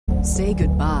Say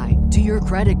goodbye to your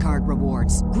credit card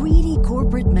rewards. Greedy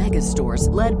corporate mega stores,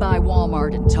 led by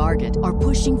Walmart and Target, are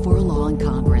pushing for a law in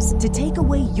Congress to take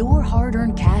away your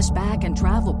hard-earned cash back and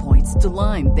travel points to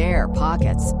line their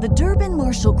pockets. The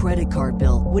Durbin-Marshall credit card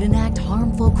bill would enact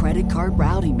harmful credit card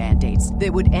routing mandates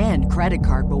that would end credit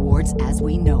card rewards as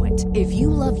we know it. If you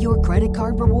love your credit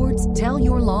card rewards, tell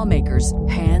your lawmakers,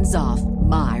 hands off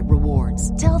my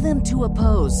rewards. Tell them to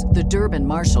oppose the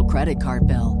Durbin-Marshall credit card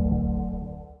bill.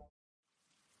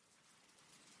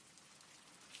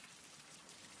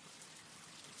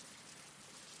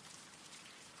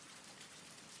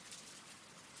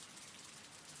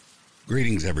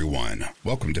 Greetings everyone,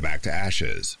 welcome to Back to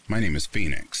Ashes. My name is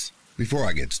Phoenix. Before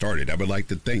I get started, I would like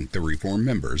to thank the reformed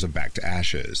members of Back to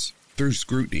Ashes. Through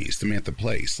scrutiny, Samantha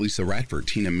Place, Lisa Radford,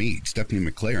 Tina Mead, Stephanie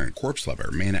McLaren, Corpse Lover,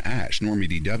 Manna Ash,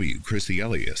 Normie DW, Chrissy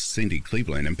Elias, Cindy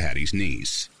Cleveland, and Patty's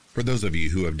niece. For those of you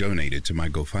who have donated to my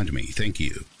GoFundMe, thank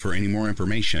you. For any more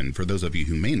information, for those of you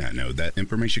who may not know, that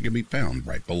information can be found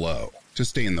right below. To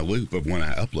stay in the loop of when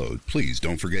I upload, please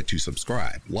don't forget to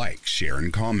subscribe, like, share,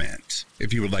 and comment.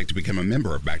 If you would like to become a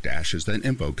member of Back to Ashes, then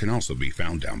info can also be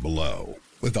found down below.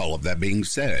 With all of that being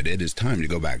said, it is time to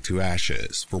go back to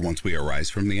ashes. For once we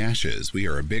arise from the ashes, we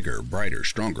are a bigger, brighter,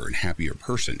 stronger, and happier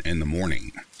person in the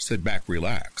morning. Sit back,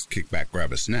 relax, kick back,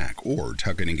 grab a snack, or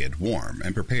tuck in and get warm,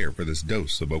 and prepare for this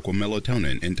dose of vocal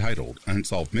melatonin entitled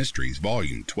Unsolved Mysteries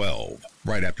Volume 12.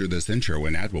 Right after this intro,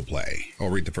 an ad will play. I'll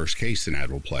read the first case an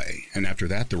ad will play, and after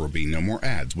that there will be no more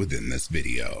ads within this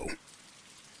video.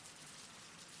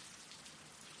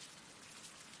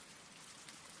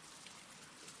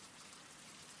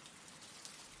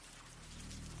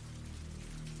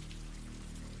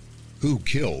 Who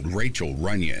killed Rachel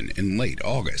Runyon in late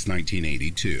August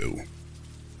 1982?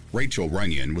 Rachel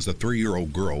Runyon was a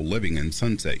 3-year-old girl living in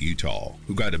Sunset, Utah,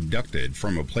 who got abducted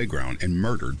from a playground and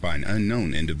murdered by an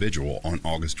unknown individual on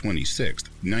August 26,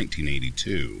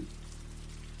 1982.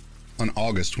 On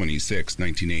August 26,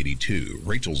 1982,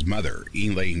 Rachel's mother,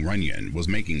 Elaine Runyon, was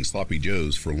making sloppy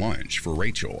joes for lunch for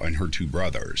Rachel and her 2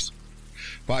 brothers.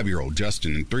 5-year-old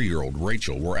Justin and 3-year-old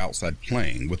Rachel were outside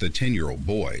playing with a 10-year-old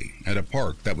boy at a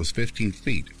park that was 15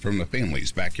 feet from the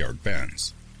family's backyard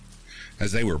fence.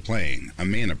 As they were playing, a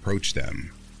man approached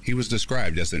them. He was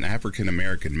described as an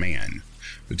African-American man,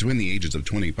 between the ages of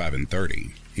 25 and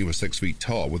 30. He was 6 feet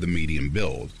tall with a medium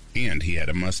build, and he had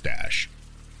a mustache.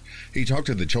 He talked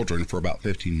to the children for about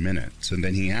 15 minutes, and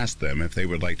then he asked them if they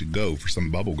would like to go for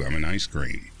some bubblegum and ice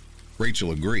cream.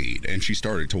 Rachel agreed, and she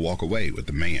started to walk away with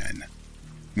the man.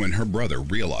 When her brother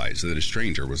realized that a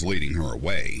stranger was leading her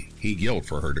away, he yelled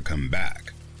for her to come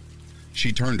back.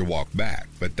 She turned to walk back,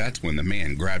 but that's when the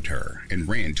man grabbed her and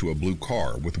ran to a blue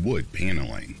car with wood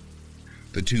paneling.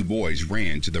 The 2 boys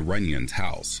ran to the Runyon's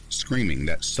house, screaming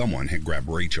that someone had grabbed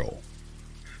Rachel.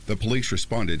 The police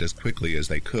responded as quickly as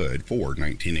they could for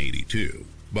 1982,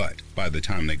 but by the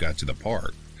time they got to the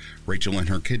park, Rachel and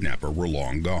her kidnapper were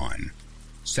long gone.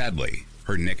 Sadly,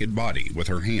 her naked body with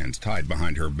her hands tied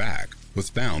behind her back was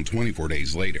found 24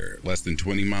 days later, less than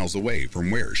 20 miles away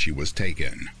from where she was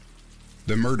taken.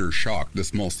 The murder shocked the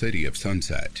small city of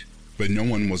Sunset, but no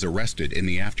one was arrested in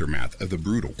the aftermath of the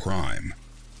brutal crime.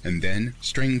 And then,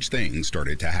 strange things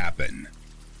started to happen.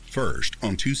 First,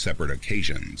 on 2 separate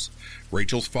occasions,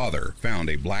 Rachel's father found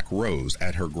a black rose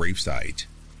at her gravesite.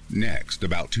 Next,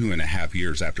 about 2.5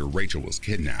 years after Rachel was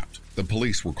kidnapped, the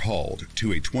police were called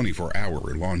to a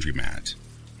 24-hour laundromat.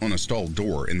 On a stalled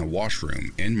door in the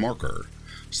washroom, in marker,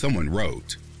 someone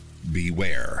wrote,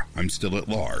 "Beware, I'm still at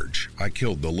large. I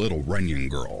killed the little Runyon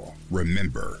girl.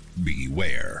 Remember,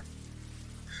 beware."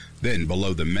 Then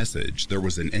below the message, there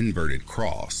was an inverted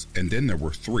cross, and then there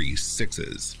were 3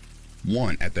 6s.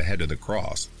 One at the head of the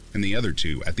cross, and the other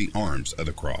 2 at the arms of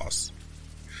the cross.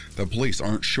 The police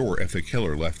aren't sure if the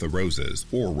killer left the roses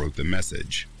or wrote the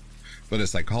message, but a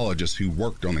psychologist who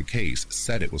worked on the case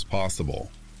said it was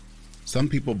possible. Some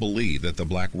people believe that the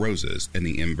black roses and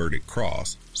the inverted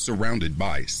cross, surrounded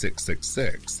by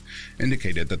 666,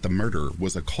 indicated that the murder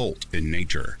was occult in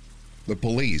nature. The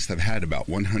police have had about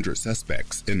 100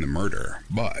 suspects in the murder,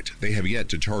 but they have yet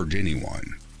to charge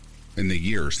anyone. In the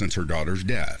years since her daughter's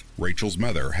death, Rachel's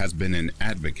mother has been an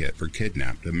advocate for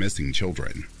kidnapped and missing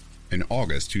children. In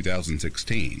August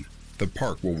 2016, the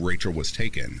park where Rachel was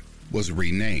taken was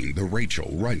renamed the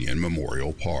Rachel Runyon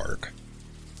Memorial Park.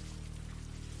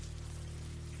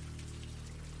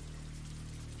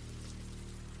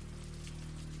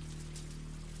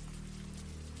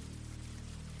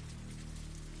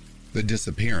 The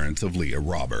disappearance of Leah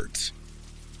Roberts.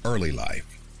 Early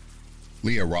life.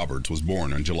 Leah Roberts was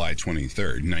born on July 23,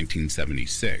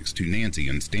 1976, to Nancy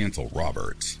and Stancil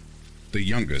Roberts. the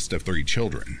youngest of 3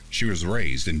 children. She was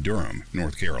raised in Durham,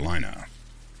 North Carolina.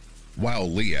 While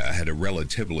Leah had a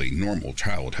relatively normal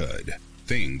childhood,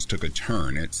 things took a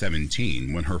turn at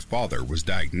 17 when her father was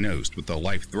diagnosed with a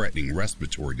life-threatening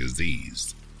respiratory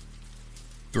disease.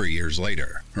 3 years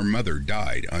later, her mother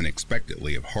died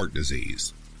unexpectedly of heart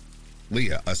disease.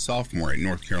 Leah, a sophomore at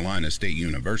North Carolina State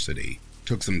University,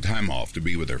 took some time off to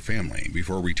be with her family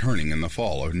before returning in the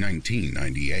fall of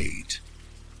 1998.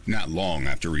 Not long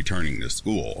after returning to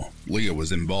school, Leah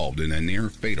was involved in a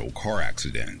near-fatal car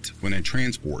accident when a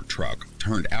transport truck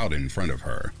turned out in front of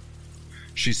her.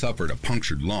 She suffered a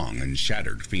punctured lung and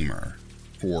shattered femur,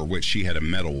 for which she had a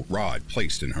metal rod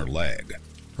placed in her leg.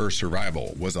 Her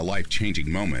survival was a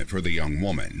life-changing moment for the young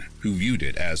woman, who viewed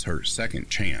it as her second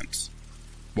chance.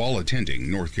 While attending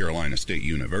North Carolina State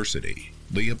University,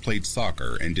 Leah played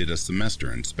soccer and did a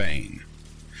semester in Spain.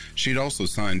 She'd also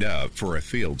signed up for a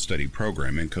field study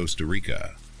program in Costa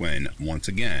Rica when, once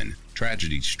again,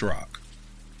 tragedy struck.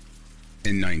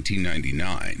 In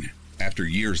 1999, after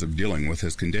years of dealing with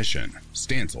his condition,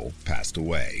 Stansel passed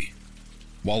away.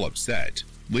 While upset,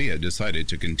 Leah decided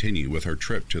to continue with her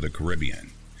trip to the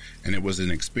Caribbean, and it was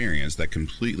an experience that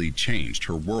completely changed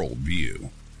her worldview.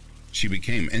 She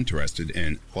became interested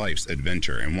in life's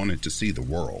adventure and wanted to see the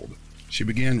world. She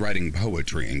began writing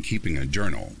poetry and keeping a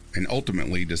journal, and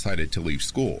ultimately decided to leave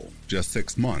school just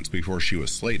 6 months before she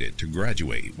was slated to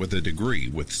graduate with a degree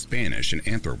with Spanish and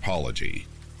anthropology.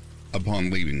 Upon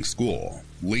leaving school,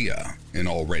 Leah, an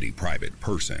already private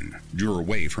person, drew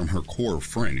away from her core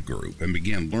friend group and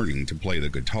began learning to play the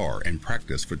guitar and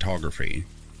practice photography.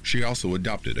 She also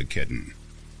adopted a kitten.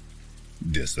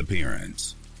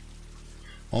 Disappearance.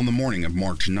 On the morning of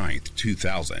March 9th,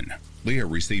 2000, Leah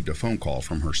received a phone call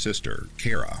from her sister,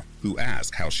 Kara, who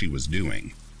asked how she was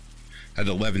doing. At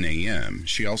 11 a.m.,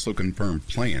 she also confirmed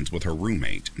plans with her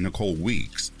roommate, Nicole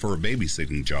Weeks, for a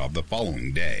babysitting job the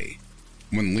following day.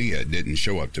 When Leah didn't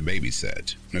show up to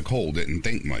babysit, Nicole didn't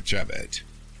think much of it.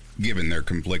 Given their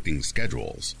conflicting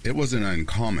schedules, it wasn't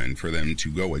uncommon for them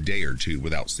to go a day or two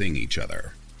without seeing each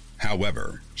other.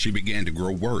 However, she began to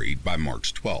grow worried by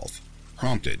March 12th.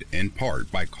 Prompted in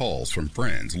part by calls from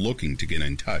friends looking to get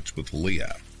in touch with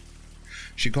Leah.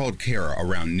 She called Kara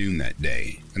around noon that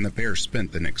day, and the pair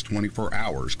spent the next 24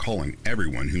 hours calling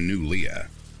everyone who knew Leah,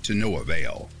 to no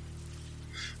avail.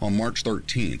 On March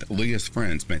 13th, Leah's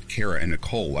friends met Kara and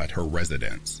Nicole at her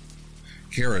residence.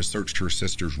 Kara searched her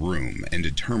sister's room and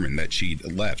determined that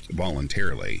she'd left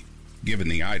voluntarily, given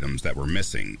the items that were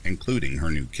missing, including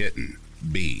her new kitten,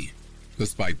 B.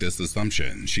 Despite this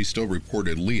assumption, she still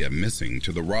reported Leah missing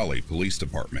to the Raleigh Police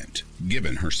Department,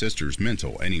 given her sister's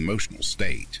mental and emotional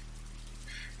state.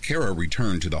 Kara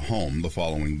returned to the home the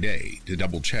following day to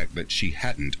double-check that she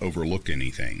hadn't overlooked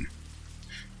anything.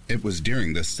 It was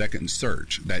during this second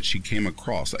search that she came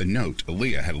across a note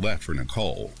Leah had left for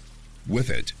Nicole. With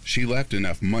it, she left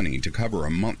enough money to cover a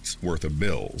month's worth of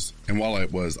bills, and while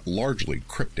it was largely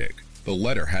cryptic, the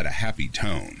letter had a happy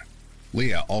tone.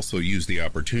 Leah also used the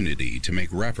opportunity to make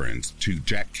reference to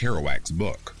Jack Kerouac's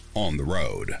book, On the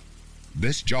Road.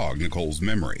 This jogged Nicole's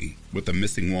memory, with the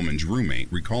missing woman's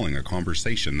roommate recalling a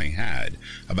conversation they had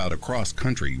about a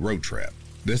cross-country road trip.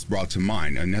 This brought to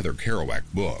mind another Kerouac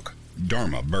book,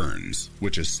 Dharma Burns,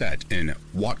 which is set in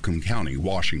Whatcom County,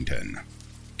 Washington.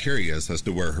 Curious as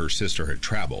to where her sister had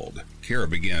traveled, Kara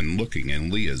began looking in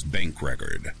Leah's bank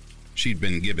record. She'd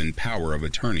been given power of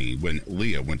attorney when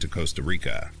Leah went to Costa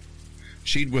Rica.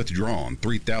 She'd withdrawn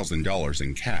 $3,000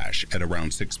 in cash at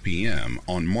around 6 p.m.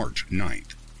 on March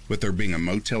 9th, with there being a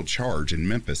motel charge in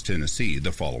Memphis, Tennessee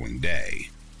the following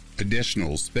day.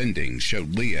 Additional spending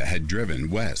showed Leah had driven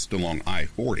west along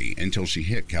I-40 until she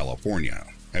hit California,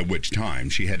 at which time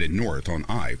she headed north on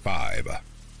I-5.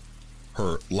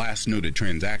 Her last noted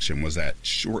transaction was at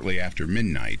shortly after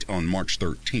midnight on March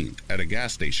 13th at a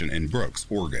gas station in Brooks,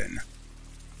 Oregon.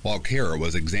 While Kara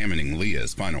was examining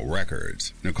Leah's final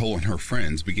records, Nicole and her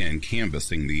friends began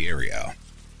canvassing the area.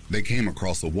 They came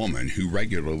across a woman who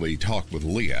regularly talked with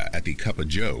Leah at the Cup of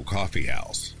Joe coffee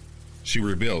house. She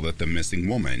revealed that the missing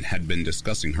woman had been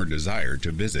discussing her desire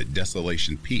to visit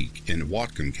Desolation Peak in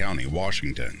Whatcom County,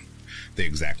 Washington, the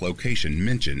exact location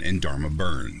mentioned in Dharma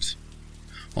Burns.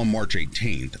 On March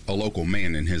 18th, a local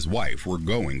man and his wife were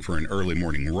going for an early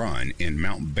morning run in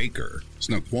Mount Baker,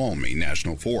 Snoqualmie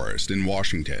National Forest in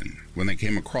Washington, when they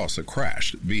came across a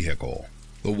crashed vehicle.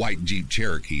 The white Jeep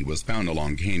Cherokee was found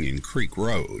along Canyon Creek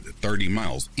Road, 30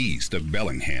 miles east of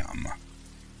Bellingham.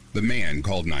 The man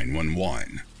called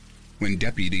 911. When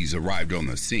deputies arrived on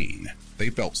the scene, they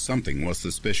felt something was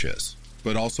suspicious,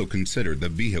 but also considered the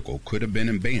vehicle could have been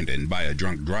abandoned by a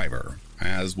drunk driver,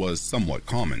 as was somewhat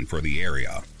common for the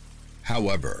area.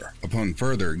 However, upon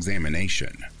further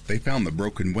examination, they found the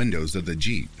broken windows of the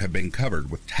Jeep had been covered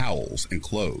with towels and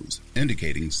clothes,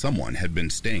 indicating someone had been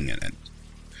staying in it.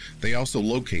 They also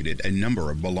located a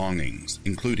number of belongings,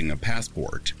 including a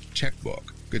passport,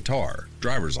 checkbook, guitar,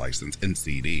 driver's license, and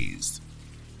CDs.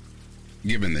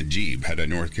 Given the Jeep had a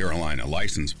North Carolina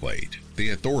license plate, the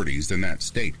authorities in that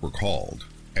state were called,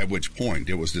 at which point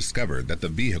it was discovered that the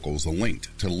vehicles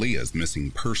linked to Leah's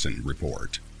missing person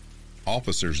report.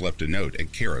 Officers left a note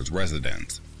at Kara's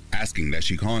residence, asking that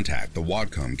she contact the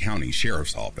Whatcom County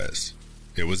Sheriff's Office.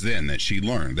 It was then that she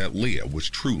learned that Leah was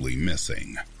truly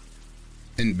missing.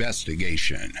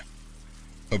 Investigation.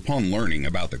 Upon learning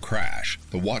about the crash,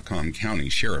 the Whatcom County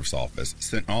Sheriff's Office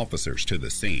sent officers to the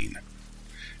scene.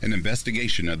 An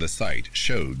investigation of the site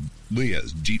showed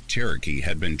Leah's Jeep Cherokee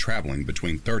had been traveling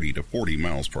between 30 to 40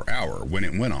 miles per hour when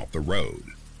it went off the road,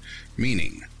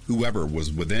 meaning whoever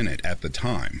was within it at the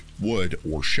time would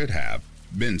or should have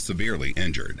been severely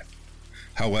injured.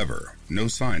 However, no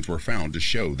signs were found to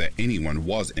show that anyone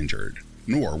was injured,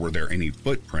 nor were there any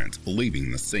footprints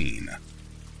leaving the scene.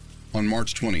 On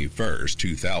March 21,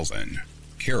 2000,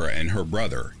 Kara and her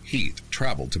brother, Heath,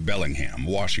 traveled to Bellingham,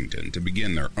 Washington to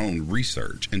begin their own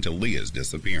research into Leah's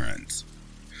disappearance.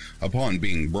 Upon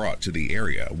being brought to the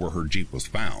area where her Jeep was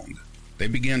found, they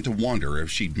began to wonder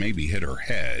if she'd maybe hit her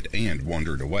head and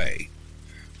wandered away.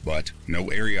 But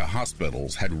no area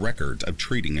hospitals had records of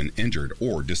treating an injured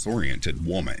or disoriented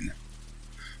woman.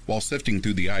 While sifting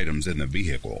through the items in the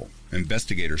vehicle,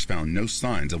 investigators found no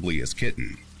signs of Leah's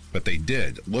kitten, but they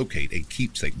did locate a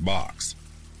keepsake box.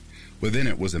 Within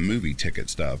it was a movie ticket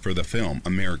stub for the film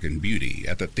American Beauty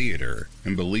at the theater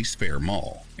in Belize Fair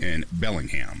Mall in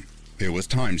Bellingham. It was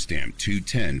timestamped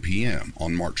 2:10 p.m.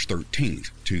 on March 13,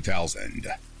 2000.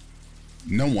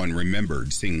 No one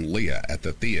remembered seeing Leah at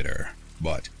the theater,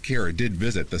 but Kara did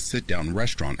visit the sit-down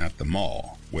restaurant at the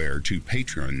mall, where two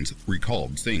patrons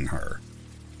recalled seeing her.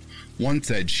 One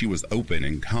said she was open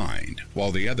and kind,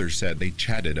 while the other said they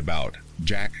chatted about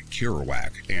Jack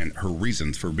Kerouac and her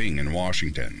reasons for being in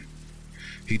Washington.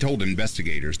 He told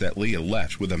investigators that Leah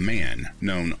left with a man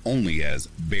known only as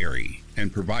Barry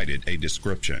and provided a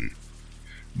description.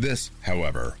 This,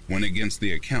 however, went against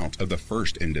the account of the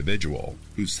first individual,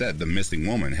 who said the missing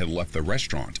woman had left the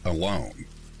restaurant alone.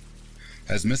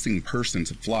 As missing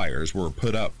persons flyers were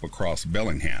put up across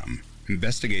Bellingham,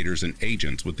 investigators and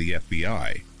agents with the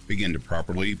FBI began to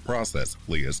properly process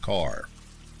Leah's car.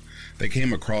 They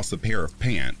came across a pair of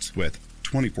pants with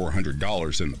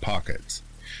 $2,400 in the pockets,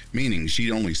 meaning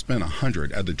she'd only spent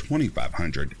 $100 of the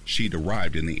 $2,500 she'd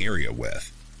arrived in the area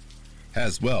with.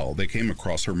 As well, they came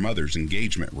across her mother's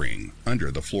engagement ring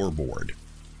under the floorboard.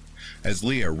 As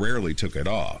Leah rarely took it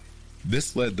off,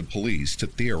 this led the police to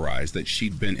theorize that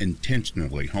she'd been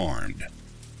intentionally harmed.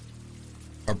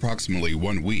 Approximately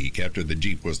 1 week after the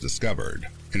Jeep was discovered,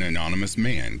 an anonymous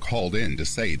man called in to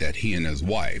say that he and his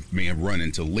wife may have run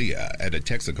into Leah at a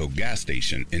Texaco gas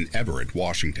station in Everett,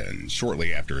 Washington,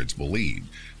 shortly after it's believed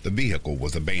the vehicle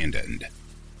was abandoned.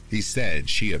 He said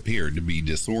she appeared to be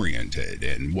disoriented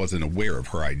and wasn't aware of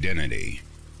her identity.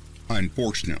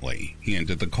 Unfortunately, he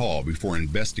ended the call before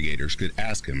investigators could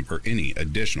ask him for any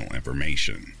additional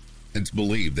information. It's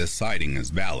believed this sighting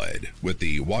is valid, with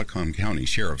the Whatcom County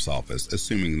Sheriff's Office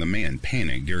assuming the man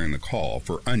panicked during the call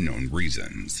for unknown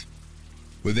reasons.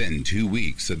 Within 2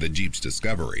 weeks of the Jeep's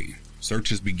discovery,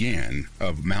 searches began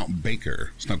of Mount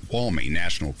Baker, Snoqualmie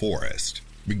National Forest,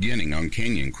 beginning on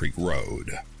Canyon Creek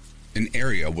Road. An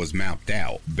area was mapped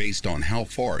out based on how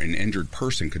far an injured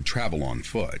person could travel on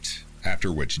foot, after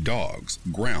which dogs,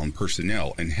 ground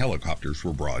personnel, and helicopters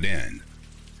were brought in.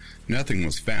 Nothing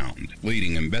was found,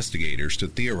 leading investigators to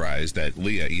theorize that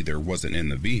Leah either wasn't in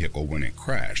the vehicle when it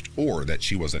crashed or that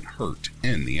she wasn't hurt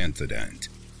in the incident.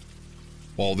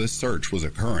 While this search was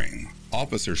occurring,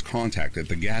 officers contacted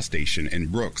the gas station in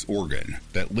Brooks, Oregon,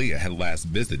 that Leah had last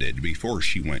visited before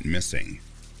she went missing.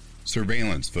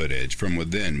 Surveillance footage from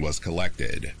within was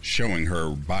collected, showing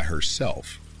her by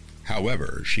herself.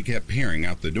 However, she kept peering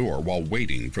out the door while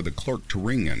waiting for the clerk to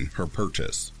ring in her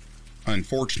purchase.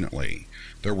 Unfortunately,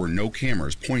 there were no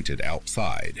cameras pointed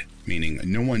outside, meaning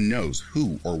no one knows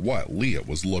who or what Leah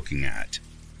was looking at.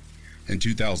 In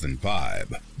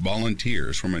 2005,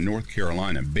 volunteers from a North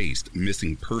Carolina-based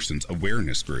missing persons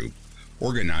awareness group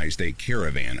organized a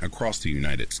caravan across the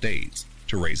United States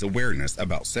to raise awareness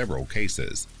about several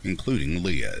cases, including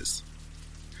Leah's.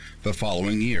 The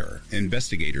following year,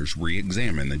 investigators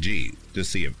re-examined the Jeep to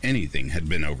see if anything had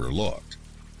been overlooked.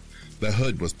 The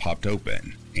hood was popped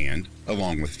open, and,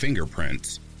 along with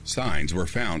fingerprints, signs were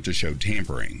found to show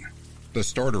tampering. The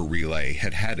starter relay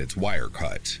had had its wire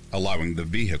cut, allowing the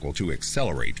vehicle to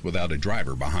accelerate without a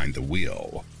driver behind the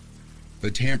wheel.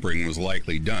 The tampering was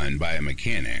likely done by a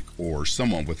mechanic or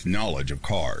someone with knowledge of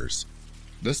cars.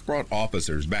 This brought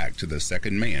officers back to the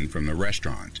second man from the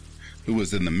restaurant, who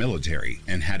was in the military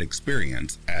and had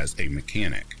experience as a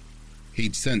mechanic.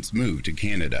 He'd since moved to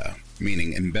Canada,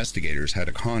 meaning investigators had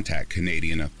to contact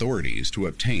Canadian authorities to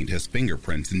obtain his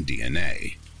fingerprints and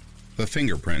DNA. The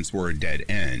fingerprints were a dead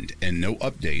end, and no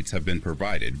updates have been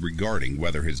provided regarding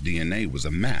whether his DNA was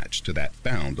a match to that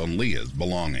found on Leah's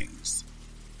belongings.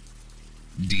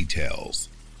 Details.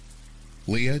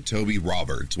 Leah Toby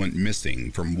Roberts went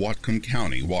missing from Whatcom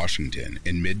County, Washington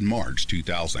in mid-March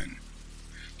 2000.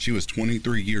 She was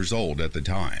 23 years old at the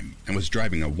time and was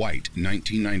driving a white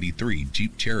 1993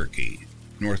 Jeep Cherokee,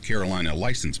 North Carolina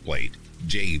license plate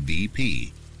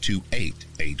JVP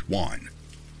 2881.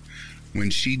 When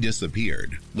she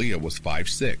disappeared, Leah was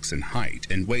 5'6" in height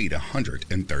and weighed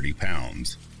 130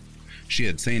 pounds. She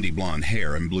had sandy blonde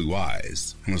hair and blue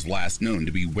eyes and was last known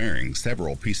to be wearing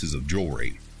several pieces of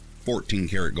jewelry,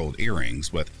 14-karat gold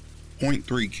earrings with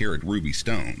 0.3-carat ruby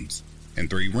stones, and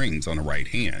 3 rings on her right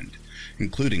hand,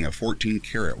 including a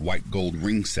 14-karat white gold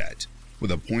ring set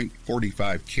with a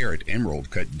 0.45-carat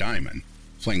emerald-cut diamond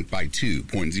flanked by 2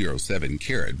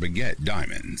 0.07-carat baguette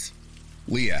diamonds.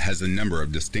 Leah has a number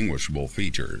of distinguishable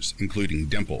features, including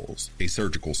dimples, a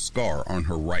surgical scar on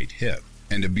her right hip,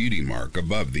 and a beauty mark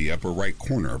above the upper right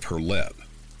corner of her lip.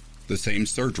 The same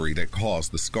surgery that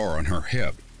caused the scar on her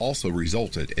hip also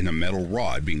resulted in a metal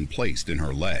rod being placed in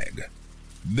her leg.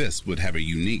 This would have a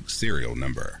unique serial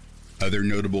number. Other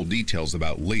notable details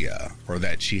about Leah are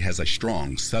that she has a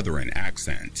strong Southern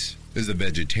accent, is a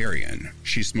vegetarian,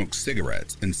 she smokes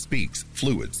cigarettes, and speaks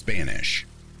fluent Spanish.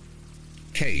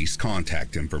 Case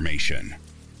contact information.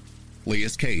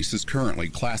 Leah's case is currently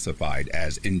classified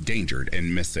as endangered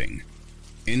and missing.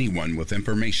 Anyone with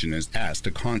information is asked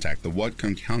to contact the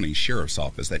Whatcom County Sheriff's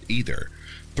Office at either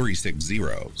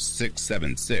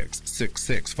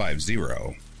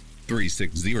 360-676-6650,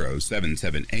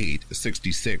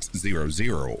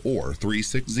 360-778-6600, or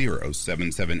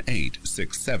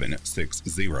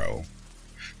 360-778-6760.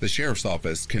 The Sheriff's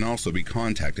Office can also be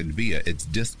contacted via its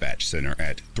dispatch center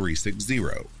at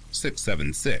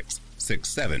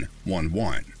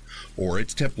 360-676-6711, or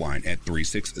its tip line at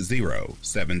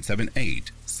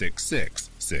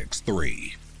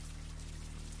 360-778-6663.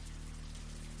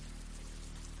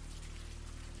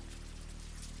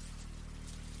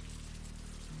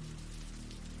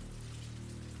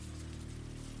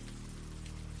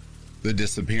 The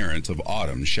disappearance of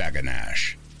Autumn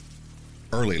Shaganash.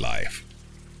 Early life.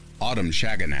 Autumn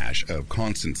Shaganash of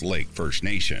Constance Lake First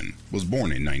Nation was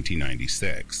born in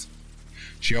 1996.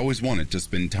 She always wanted to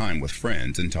spend time with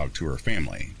friends and talk to her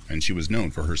family, and she was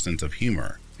known for her sense of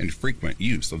humor and frequent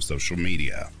use of social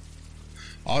media.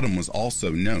 Autumn was also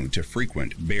known to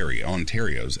frequent Barrie,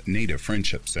 Ontario's Native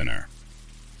Friendship Center.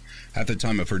 At the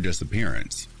time of her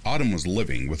disappearance, Autumn was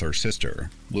living with her sister,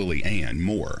 Lily Ann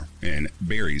Moore, in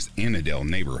Barrie's Annandale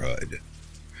neighborhood.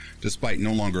 Despite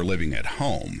no longer living at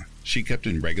home, she kept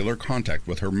in regular contact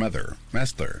with her mother,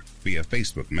 Esther, via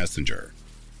Facebook Messenger.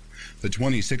 The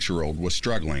 26-year-old was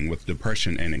struggling with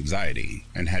depression and anxiety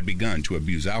and had begun to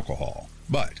abuse alcohol,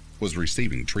 but was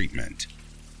receiving treatment.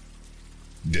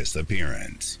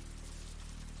 Disappearance.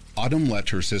 Autumn left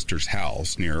her sister's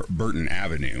house near Burton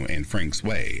Avenue and Franks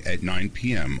Way at 9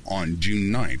 p.m. on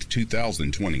June 9,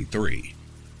 2023.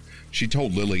 She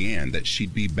told Lily Ann that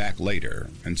she'd be back later,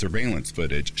 and surveillance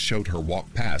footage showed her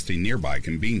walk past a nearby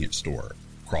convenience store,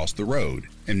 cross the road,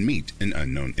 and meet an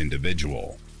unknown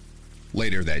individual.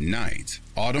 Later that night,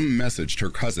 Autumn messaged her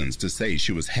cousins to say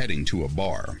she was heading to a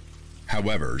bar.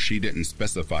 However, she didn't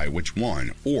specify which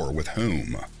one or with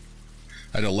whom.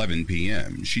 At 11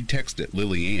 p.m., she texted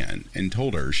Lily Ann and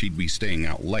told her she'd be staying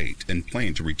out late and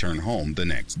planned to return home the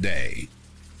next day.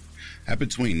 At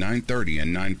between 9:30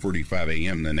 and 9:45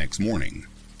 a.m. the next morning,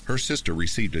 her sister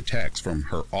received a text from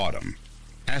her Autumn,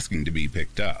 asking to be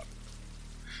picked up.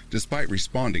 Despite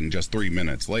responding just 3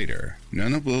 minutes later,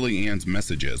 none of Lily Ann's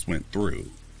messages went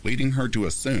through, leading her to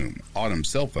assume Autumn's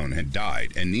cell phone had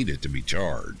died and needed to be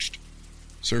charged.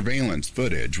 Surveillance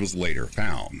footage was later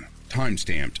found,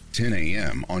 timestamped 10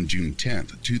 a.m. on June 10,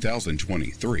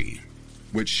 2023,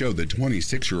 which showed the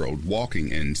 26-year-old walking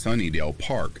in Sunnydale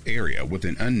Park area with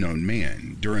an unknown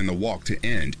man during the walk to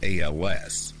end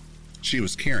ALS. She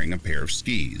was carrying a pair of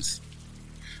skis.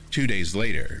 2 days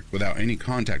later, without any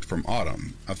contact from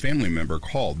Autumn, a family member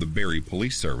called the Barrie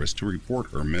Police Service to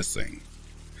report her missing.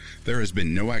 There has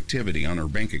been no activity on her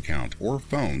bank account or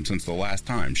phone since the last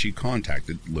time she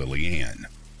contacted Lily Ann.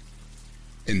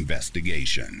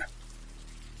 Investigation.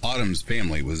 Autumn's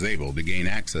family was able to gain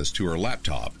access to her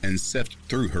laptop and sift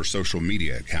through her social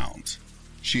media accounts.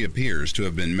 She appears to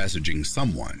have been messaging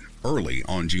someone early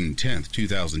on June 10,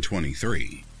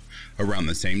 2023. Around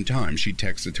the same time, she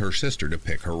texted her sister to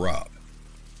pick her up.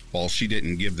 While she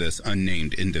didn't give this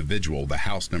unnamed individual the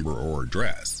house number or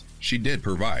address, she did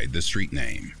provide the street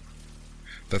name.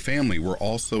 The family were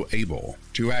also able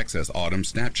to access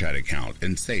Autumn's Snapchat account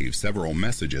and save several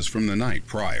messages from the night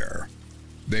prior.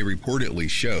 They reportedly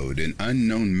showed an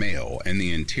unknown male in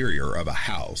the interior of a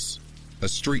house. A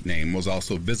street name was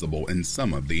also visible in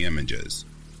some of the images.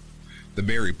 The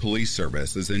Barrie Police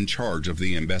Service is in charge of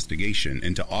the investigation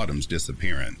into Autumn's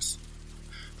disappearance.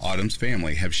 Autumn's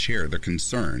family have shared their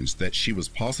concerns that she was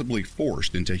possibly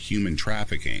forced into human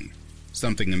trafficking,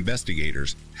 something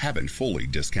investigators haven't fully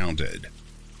discounted.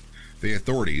 The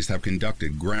authorities have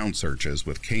conducted ground searches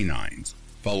with canines,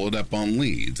 followed up on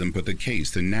leads, and put the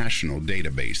case in national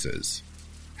databases.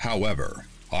 However,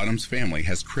 Autumn's family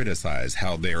has criticized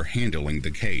how they are handling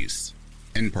the case.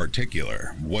 In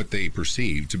particular, what they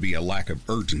perceive to be a lack of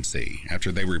urgency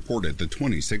after they reported the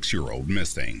 26-year-old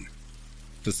missing.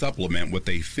 To supplement what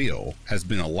they feel has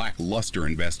been a lackluster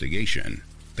investigation,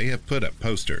 they have put up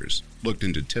posters, looked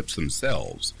into tips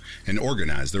themselves, and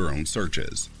organized their own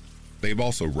searches. They've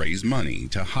also raised money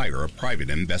to hire a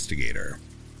private investigator.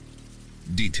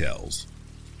 Details.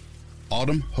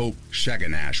 Autumn Hope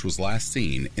Shaganash was last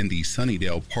seen in the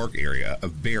Sunnydale Park area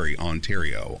of Barrie,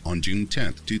 Ontario on June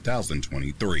 10,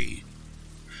 2023.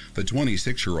 The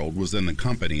 26-year-old was in the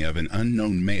company of an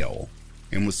unknown male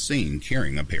and was seen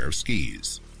carrying a pair of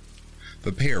skis.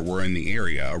 The pair were in the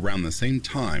area around the same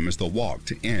time as the walk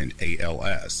to end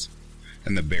ALS,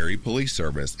 and the Barrie Police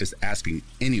Service is asking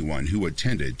anyone who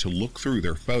attended to look through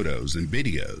their photos and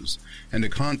videos and to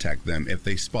contact them if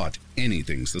they spot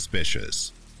anything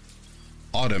suspicious.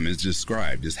 Autumn is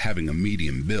described as having a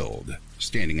medium build,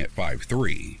 standing at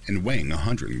 5'3" and weighing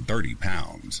 130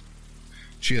 pounds.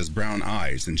 She has brown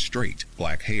eyes and straight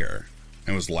black hair,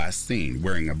 and was last seen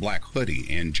wearing a black hoodie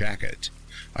and jacket,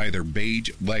 either beige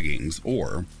leggings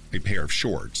or a pair of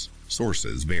shorts,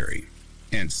 sources vary,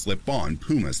 and slip-on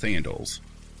Puma sandals.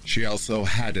 She also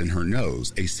had in her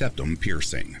nose a septum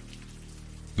piercing.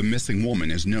 The missing woman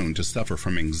is known to suffer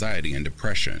from anxiety and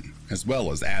depression, as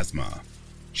well as asthma.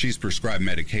 She's prescribed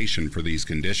medication for these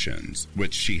conditions,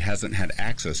 which she hasn't had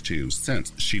access to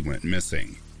since she went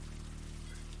missing.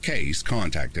 Case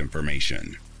contact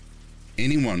information.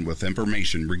 Anyone with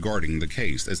information regarding the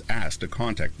case is asked to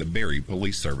contact the Barrie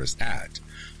Police Service at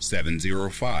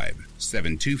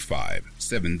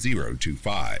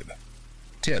 705-725-7025.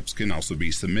 Tips can also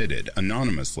be submitted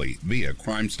anonymously via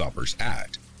Crime Stoppers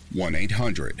at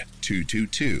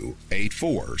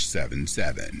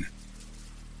 1-800-222-8477.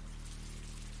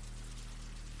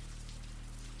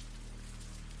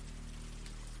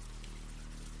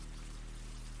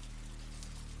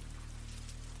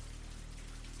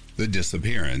 The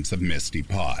disappearance of Misty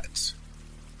Potts.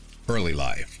 Early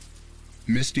life.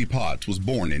 Misty Potts was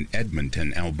born in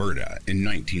Edmonton, Alberta in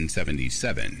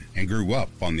 1977 and grew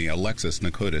up on the Alexis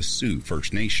Nakota Sioux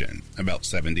First Nation, about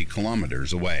 70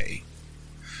 kilometers away.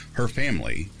 Her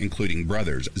family, including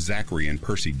brothers Zachary and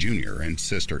Percy Jr. and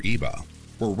sister Eva,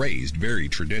 were raised very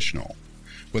traditional,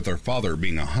 with their father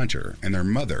being a hunter and their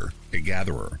mother a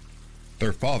gatherer.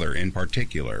 Their father, in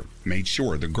particular, made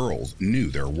sure the girls knew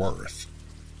their worth.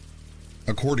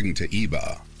 According to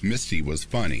Eva, Misty was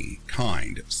funny,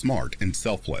 kind, smart, and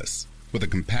selfless, with a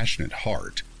compassionate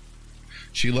heart.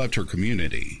 She loved her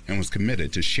community and was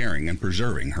committed to sharing and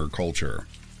preserving her culture.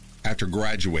 After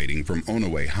graduating from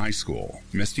Onaway High School,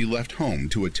 Misty left home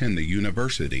to attend the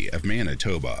University of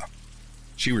Manitoba.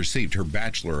 She received her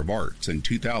Bachelor of Arts in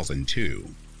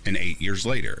 2002, and 8 years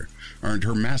later, earned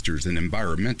her Master's in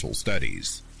Environmental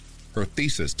Studies. Her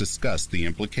thesis discussed the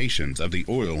implications of the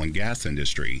oil and gas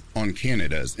industry on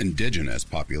Canada's Indigenous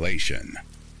population.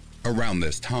 Around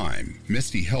this time,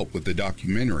 Misty helped with the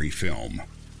documentary film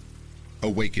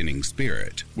Awakening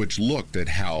Spirit, which looked at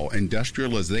how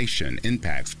industrialization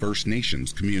impacts First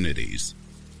Nations communities.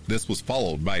 This was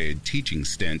followed by a teaching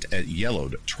stint at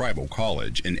Yellowed Tribal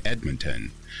College in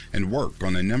Edmonton and worked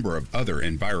on a number of other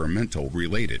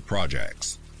environmental-related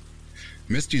projects.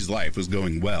 Misty's life was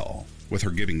going well, with her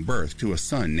giving birth to a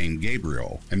son named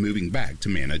Gabriel and moving back to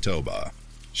Manitoba.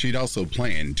 She'd also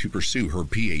planned to pursue her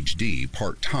PhD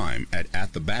part-time at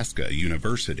Athabasca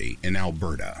University in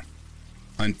Alberta.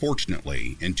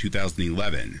 Unfortunately, in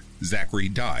 2011, Zachary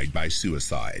died by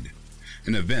suicide,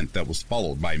 an event that was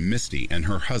followed by Misty and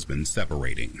her husband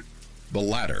separating. The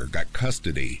latter got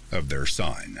custody of their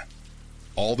son.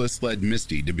 All this led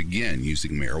Misty to begin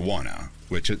using marijuana,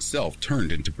 which itself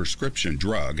turned into prescription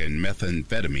drug and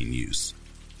methamphetamine use.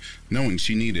 Knowing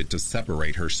she needed to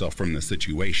separate herself from the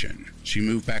situation, she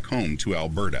moved back home to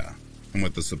Alberta, and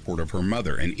with the support of her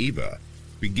mother and Eva,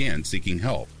 began seeking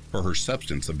help for her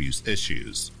substance abuse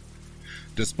issues.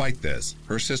 Despite this,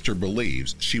 her sister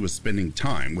believes she was spending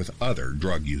time with other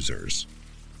drug users.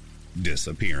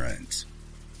 Disappearance.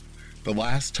 The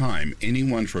last time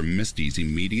anyone from Misty's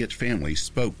immediate family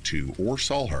spoke to or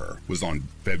saw her was on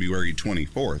February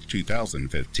 24,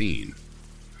 2015.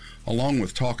 Along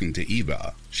with talking to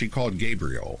Eva, she called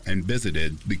Gabriel and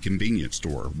visited the convenience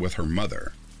store with her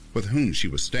mother, with whom she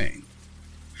was staying.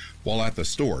 While at the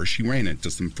store, she ran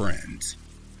into some friends.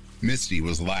 Misty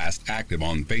was last active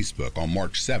on Facebook on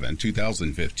March 7,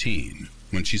 2015,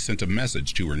 when she sent a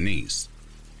message to her niece.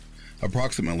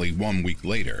 Approximately 1 week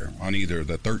later, on either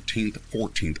the 13th,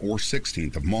 14th, or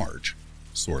 16th of March,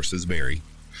 sources vary,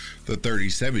 the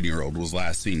 37-year-old was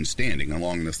last seen standing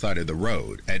along the side of the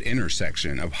road at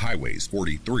intersection of highways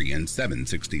 43 and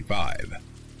 765.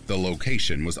 The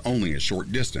location was only a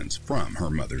short distance from her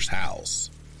mother's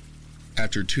house.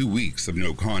 After 2 weeks of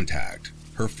no contact,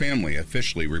 her family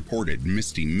officially reported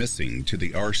Misty missing to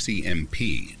the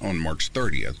RCMP on March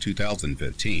 30,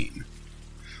 2015.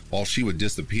 While she would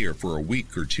disappear for a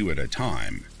week or two at a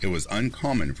time, it was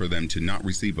uncommon for them to not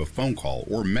receive a phone call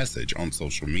or message on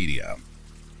social media.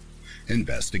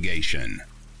 Investigation.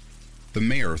 The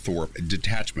Mayerthorpe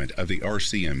detachment of the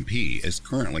RCMP is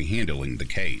currently handling the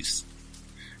case.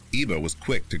 Eva was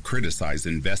quick to criticize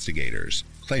investigators,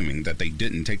 claiming that they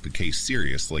didn't take the case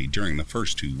seriously during the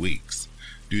first 2 weeks,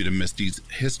 due to Misty's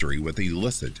history with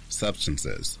illicit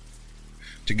substances.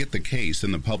 To get the case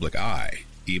in the public eye,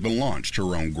 Eva launched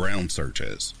her own ground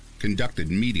searches, conducted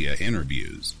media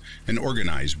interviews, and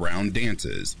organized round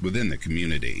dances within the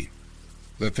community.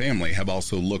 The family have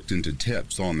also looked into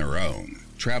tips on their own,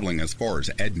 traveling as far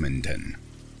as Edmonton.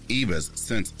 Eva's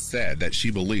since said that she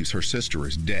believes her sister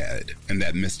is dead and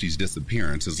that Misty's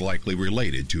disappearance is likely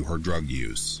related to her drug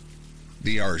use.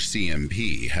 The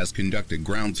RCMP has conducted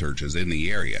ground searches in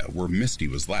the area where Misty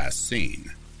was last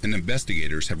seen, and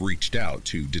investigators have reached out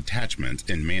to detachments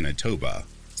in Manitoba,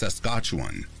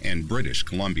 Saskatchewan, and British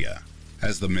Columbia,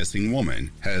 as the missing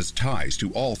woman has ties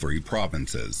to all 3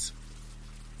 provinces.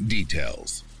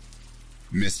 Details.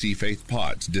 Misty Faith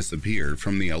Potts disappeared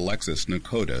from the Alexis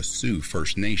Nakota Sioux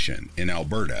First Nation in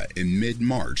Alberta in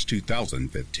mid-March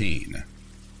 2015.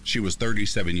 She was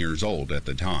 37 years old at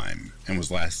the time and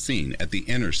was last seen at the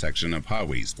intersection of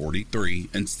highways 43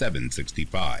 and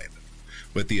 765,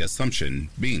 with the assumption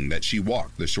being that she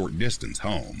walked the short distance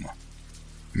home.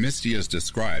 Misty is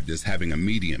described as having a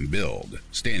medium build,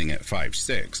 standing at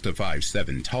 5'6" to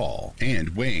 5'7" tall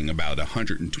and weighing about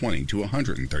 120 to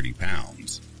 130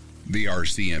 pounds. The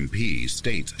RCMP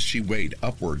states she weighed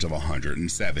upwards of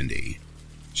 170.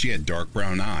 She had dark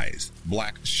brown eyes,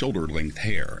 black shoulder-length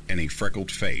hair, and a freckled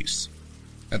face.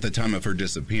 At the time of her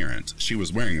disappearance, she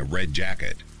was wearing a red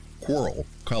jacket,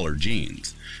 coral-colored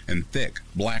jeans, and thick,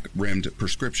 black-rimmed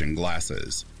prescription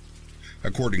glasses.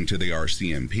 According to the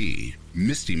RCMP,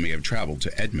 Misty may have traveled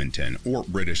to Edmonton or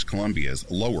British Columbia's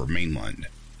lower mainland.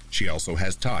 She also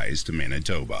has ties to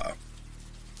Manitoba.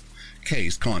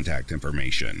 Case contact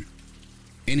information.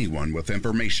 Anyone with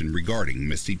information regarding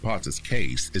Misty Potts'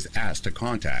 case is asked to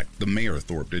contact the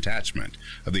Mayerthorpe detachment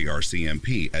of the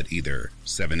RCMP at either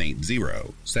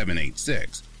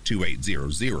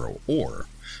 780-786-2800 or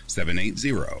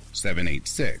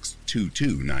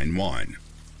 780-786-2291.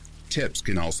 Tips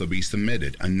can also be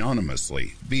submitted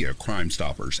anonymously via Crime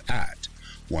Stoppers at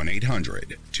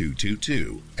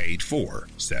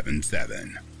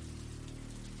 1-800-222-8477.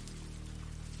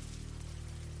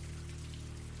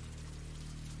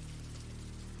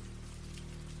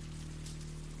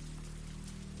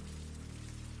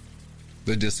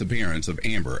 The disappearance of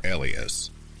Amber Elias.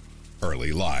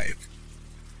 Early life.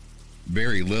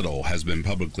 Very little has been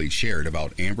publicly shared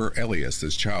about Amber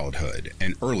Elias's childhood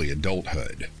and early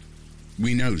adulthood.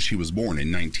 We know she was born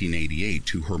in 1988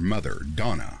 to her mother,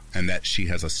 Donna, and that she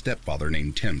has a stepfather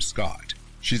named Tim Scott.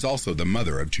 She's also the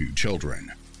mother of 2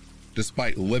 children.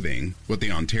 Despite living what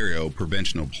the Ontario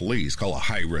Provincial Police call a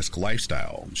high-risk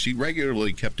lifestyle, she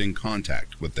regularly kept in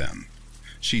contact with them.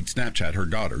 She'd Snapchat her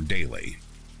daughter daily.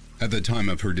 At the time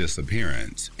of her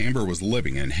disappearance, Amber was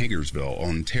living in Hagersville,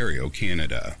 Ontario,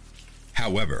 Canada.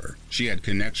 However, she had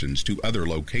connections to other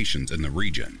locations in the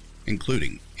region,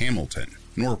 including Hamilton,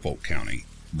 Norfolk County,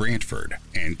 Brantford,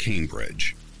 and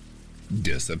Cambridge.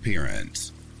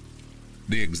 Disappearance.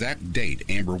 The exact date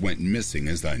Amber went missing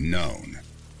is unknown.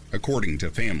 According to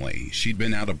family, she'd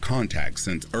been out of contact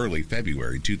since early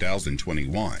February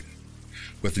 2021,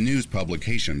 with news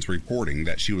publications reporting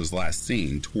that she was last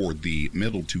seen toward the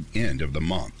middle to end of the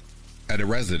month at a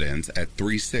residence at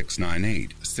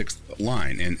 3698 6th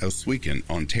Line in Oswego,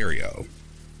 Ontario.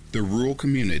 The rural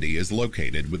community is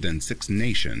located within 6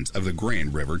 nations of the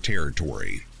Grand River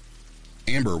Territory.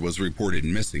 Amber was reported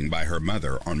missing by her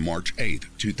mother on March 8,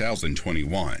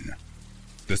 2021.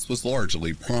 This was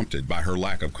largely prompted by her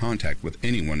lack of contact with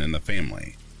anyone in the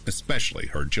family, especially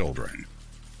her children.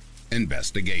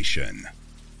 Investigation.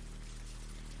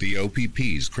 The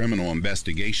OPP's Criminal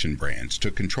Investigation Branch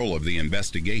took control of the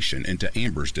investigation into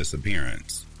Amber's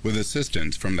disappearance, with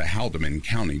assistance from the Haldimand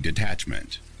County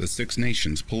Detachment, the Six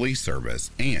Nations Police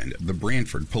Service, and the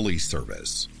Brantford Police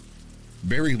Service.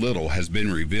 Very little has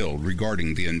been revealed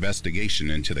regarding the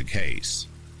investigation into the case.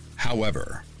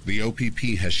 However, the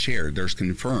OPP has shared there's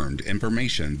confirmed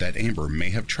information that Amber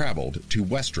may have traveled to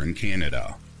Western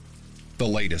Canada. The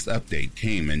latest update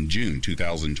came in June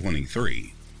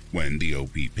 2023, when the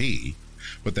OPP,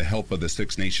 with the help of the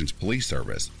Six Nations Police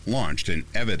Service, launched an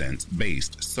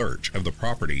evidence-based search of the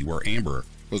property where Amber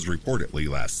was reportedly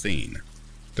last seen.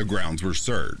 The grounds were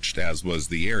searched, as was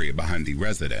the area behind the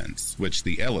residence, which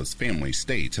the Ellis family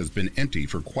states has been empty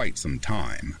for quite some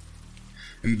time.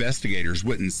 Investigators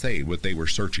wouldn't say what they were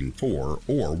searching for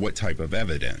or what type of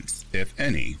evidence, if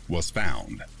any, was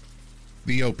found.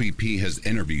 The OPP has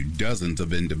interviewed dozens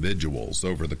of individuals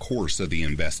over the course of the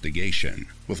investigation,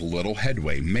 with little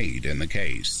headway made in the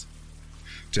case.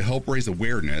 To help raise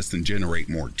awareness and generate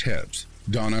more tips,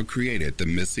 Donna created the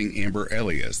Missing Amber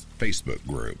Elias Facebook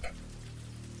group.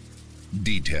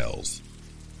 Details.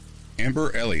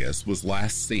 Amber Elias was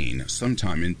last seen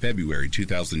sometime in February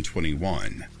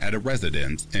 2021 at a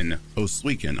residence in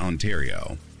Oswego,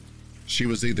 Ontario. She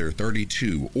was either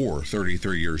 32 or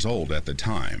 33 years old at the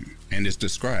time, and is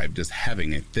described as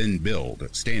having a thin build,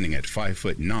 standing at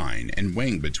 5'9" and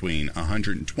weighing between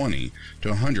 120 to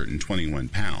 121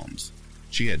 pounds.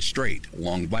 She had straight,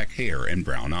 long black hair and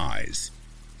brown eyes.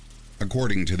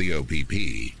 According to the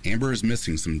OPP, Amber is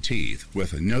missing some teeth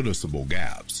with noticeable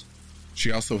gaps.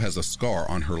 She also has a scar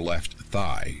on her left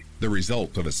thigh, the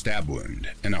result of a stab wound,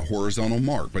 and a horizontal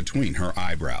mark between her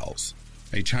eyebrows.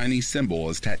 A Chinese symbol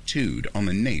is tattooed on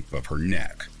the nape of her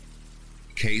neck.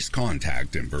 Case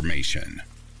contact information.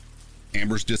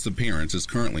 Amber's disappearance is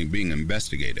currently being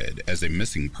investigated as a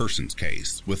missing persons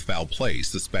case with foul play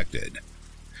suspected.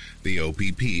 The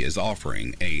OPP is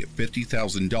offering a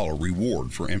 $50,000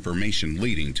 reward for information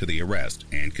leading to the arrest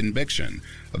and conviction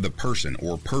of the person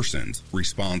or persons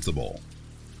responsible.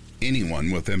 Anyone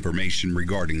with information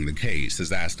regarding the case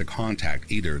is asked to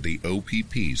contact either the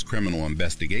OPP's Criminal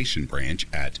Investigation Branch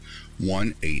at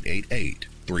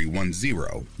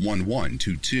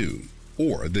 1-888-310-1122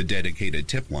 or the dedicated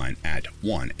tip line at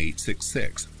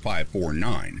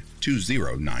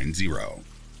 1-866-549-2090.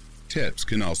 Tips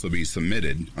can also be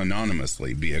submitted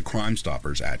anonymously via Crime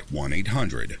Stoppers at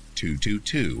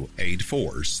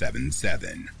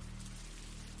 1-800-222-8477.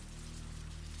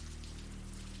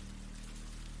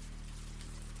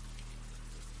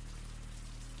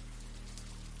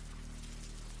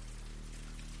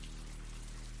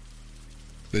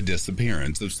 The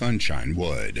disappearance of Sunshine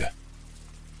Wood.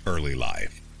 Early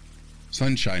life.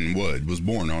 Sunshine Wood was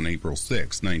born on April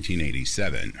 6,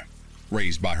 1987.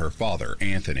 Raised by her father,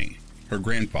 Anthony, her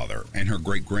grandfather, and her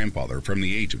great-grandfather from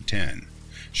the age of 10.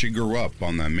 She grew up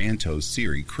on the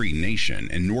Manto-Seri Cree Nation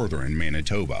in northern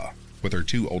Manitoba, with her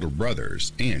 2 older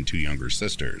brothers and 2 younger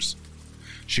sisters.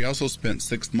 She also spent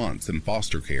 6 months in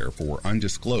foster care for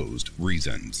undisclosed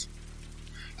reasons.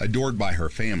 Adored by her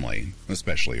family,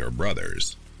 especially her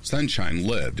brothers, Sunshine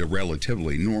lived a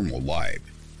relatively normal life.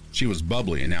 She was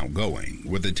bubbly and outgoing,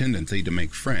 with a tendency to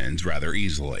make friends rather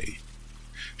easily.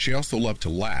 She also loved to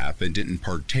laugh and didn't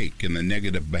partake in the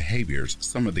negative behaviors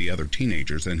some of the other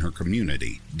teenagers in her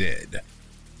community did.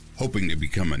 Hoping to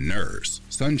become a nurse,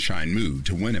 Sunshine moved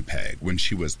to Winnipeg when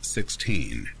she was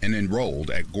 16 and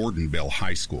enrolled at Gordonville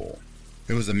High School.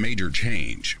 It was a major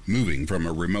change, moving from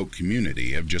a remote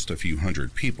community of just a few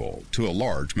hundred people to a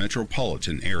large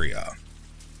metropolitan area.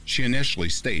 She initially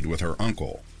stayed with her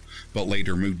uncle, but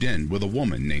later moved in with a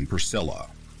woman named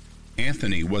Priscilla.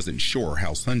 Anthony wasn't sure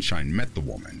how Sunshine met the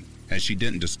woman, as she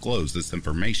didn't disclose this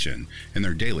information in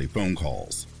their daily phone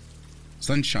calls.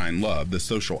 Sunshine loved the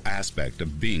social aspect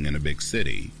of being in a big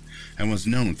city, and was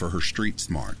known for her street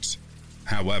smarts.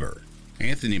 However,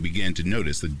 Anthony began to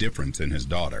notice a difference in his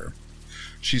daughter.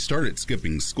 She started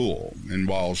skipping school, and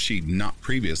while she'd not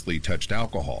previously touched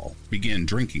alcohol, began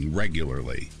drinking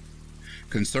regularly.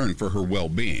 Concerned for her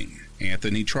well-being,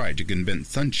 Anthony tried to convince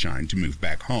Sunshine to move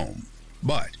back home,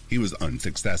 but he was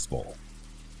unsuccessful.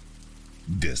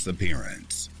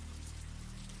 Disappearance.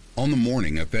 On the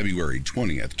morning of February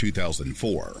 20th,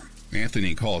 2004,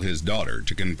 Anthony called his daughter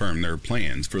to confirm their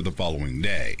plans for the following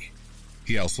day.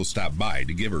 He also stopped by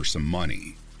to give her some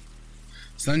money.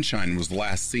 Sunshine was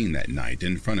last seen that night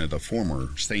in front of the former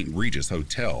St. Regis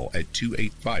Hotel at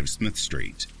 285 Smith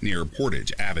Street, near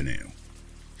Portage Avenue.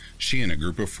 She and a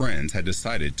group of friends had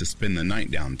decided to spend the night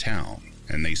downtown,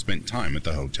 and they spent time at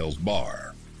the hotel's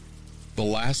bar. The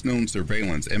last known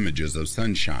surveillance images of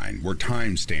Sunshine were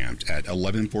time-stamped at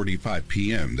 11:45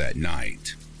 p.m. that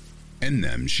night. In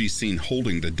them, she's seen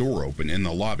holding the door open in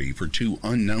the lobby for two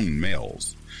unknown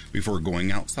males before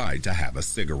going outside to have a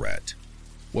cigarette.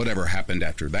 Whatever happened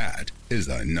after that is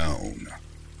unknown.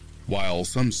 While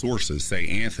some sources say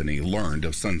Anthony learned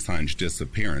of Sunshine's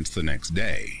disappearance the next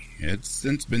day, it's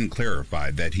since been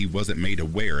clarified that he wasn't made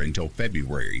aware until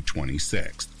February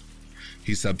 26th.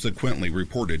 He subsequently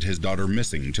reported his daughter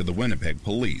missing to the Winnipeg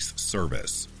Police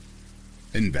Service.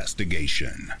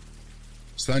 Investigation.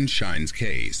 Sunshine's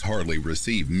case hardly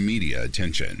received media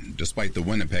attention, despite the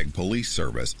Winnipeg Police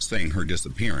Service saying her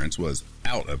disappearance was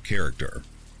out of character.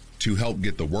 To help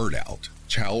get the word out,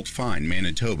 Child Find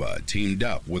Manitoba teamed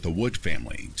up with a Wood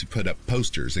family to put up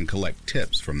posters and collect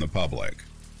tips from the public.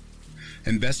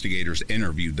 Investigators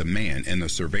interviewed the man in the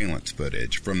surveillance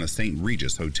footage from the St.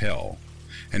 Regis Hotel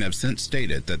and have since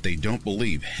stated that they don't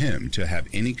believe him to have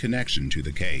any connection to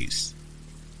the case.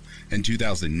 In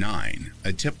 2009,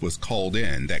 a tip was called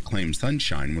in that claimed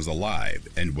Sunshine was alive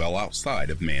and well outside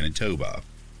of Manitoba.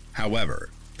 However,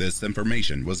 this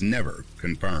information was never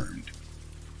confirmed.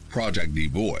 Project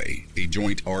Devoy, a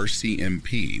joint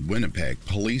RCMP Winnipeg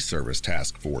Police Service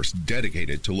task force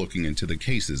dedicated to looking into the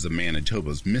cases of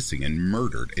Manitoba's missing and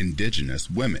murdered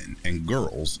Indigenous women and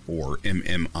girls, or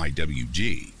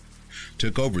MMIWG,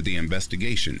 took over the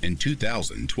investigation in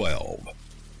 2012.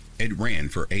 It ran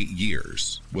for 8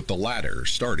 years, with the latter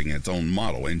starting its own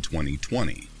model in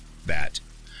 2020 that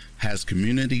has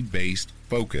community-based,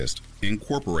 focused,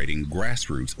 incorporating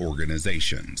grassroots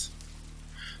organizations.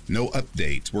 No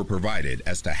updates were provided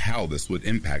as to how this would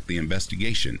impact the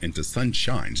investigation into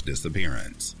Sunshine's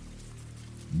disappearance.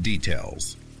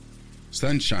 Details.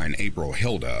 Sunshine April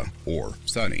Hilda, or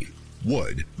Sunny,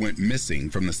 Wood went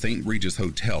missing from the St. Regis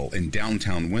Hotel in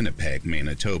downtown Winnipeg,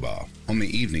 Manitoba, on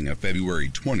the evening of February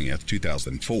 20th,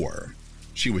 2004.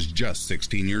 She was just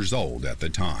 16 years old at the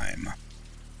time.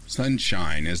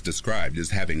 Sunshine is described as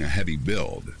having a heavy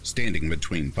build, standing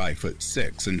between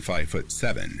 5'6" and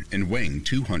 5'7" and weighing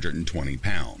 220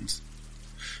 pounds.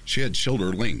 She had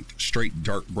shoulder-length, straight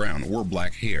dark brown or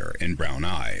black hair and brown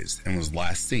eyes, and was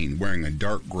last seen wearing a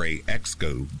dark gray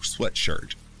Exco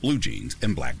sweatshirt, blue jeans,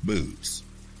 and black boots.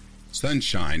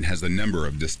 Sunshine has a number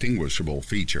of distinguishable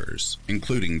features,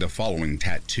 including the following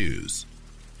tattoos: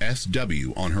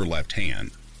 SW on her left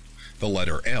hand, the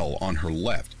letter L on her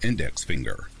left index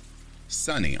finger,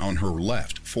 Sunny on her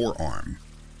left forearm,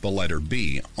 the letter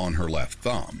B on her left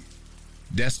thumb,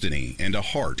 Destiny and a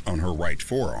heart on her right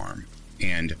forearm,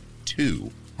 and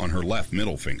 2 on her left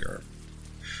middle finger.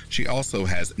 She also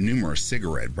has numerous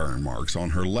cigarette burn marks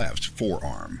on her left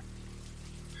forearm.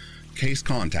 Case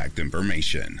contact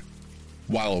information.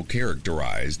 While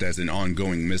characterized as an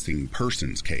ongoing missing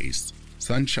persons case,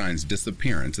 Sunshine's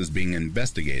disappearance is being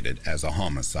investigated as a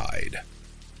homicide.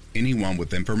 Anyone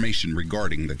with information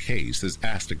regarding the case is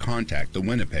asked to contact the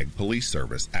Winnipeg Police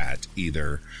Service at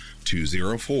either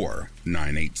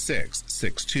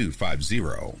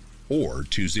 204-986-6250 or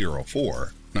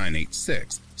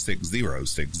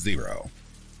 204-986-6060.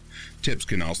 Tips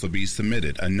can also be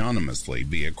submitted anonymously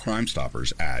via Crime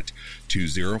Stoppers at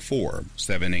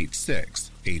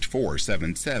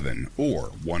 204-786-8477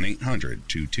 or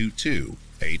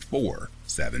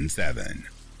 1-800-222-8477.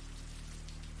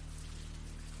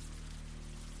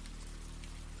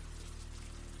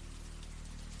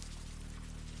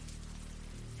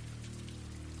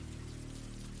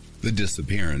 The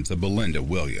disappearance of Belinda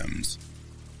Williams.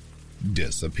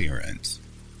 Disappearance.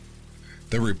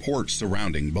 The reports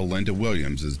surrounding Belinda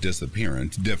Williams'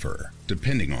 disappearance differ,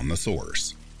 depending on the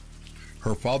source.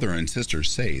 Her father and sister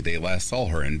say they last saw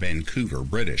her in Vancouver,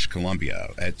 British Columbia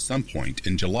at some point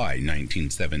in July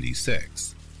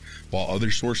 1976, while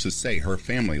other sources say her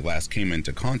family last came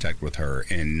into contact with her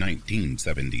in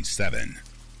 1977.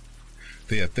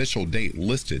 The official date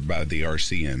listed by the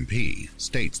RCMP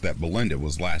states that Belinda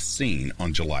was last seen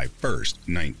on July 1st,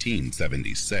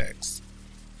 1976.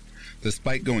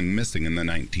 Despite going missing in the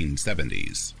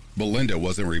 1970s, Belinda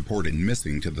wasn't reported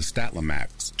missing to the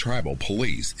Statlamax Tribal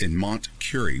Police in Mont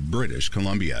Curie, British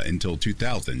Columbia until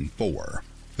 2004.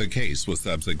 The case was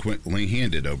subsequently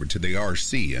handed over to the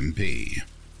RCMP.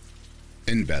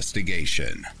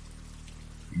 Investigation.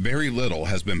 Very little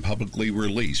has been publicly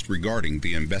released regarding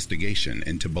the investigation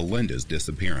into Belinda's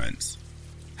disappearance.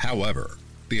 However,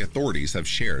 the authorities have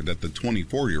shared that the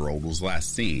 24-year-old was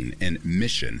last seen in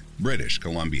Mission, British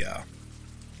Columbia.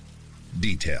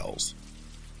 Details.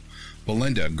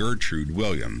 Belinda Gertrude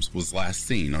Williams was last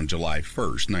seen on July 1,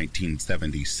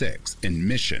 1976 in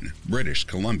Mission, British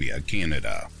Columbia,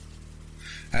 Canada.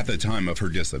 At the time of her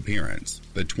disappearance,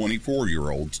 the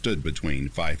 24-year-old stood between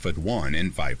 5'1"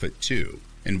 and 5'2"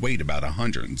 and weighed about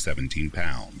 117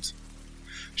 pounds.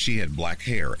 She had black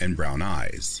hair and brown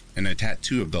eyes, and a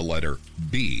tattoo of the letter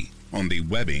B on the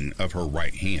webbing of her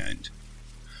right hand.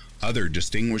 Other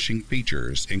distinguishing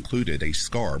features included a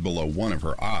scar below one of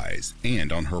her eyes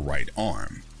and on her right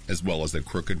arm, as well as a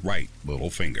crooked right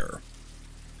little finger.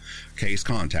 Case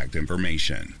contact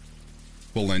information.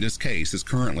 Belinda's case is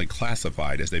currently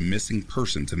classified as a missing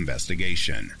persons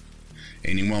investigation.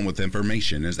 Anyone with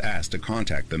information is asked to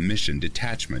contact the Mission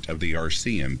Detachment of the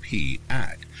RCMP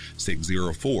at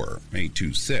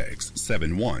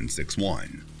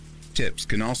 604-826-7161. Tips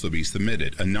can also be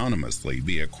submitted anonymously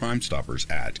via Crime Stoppers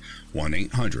at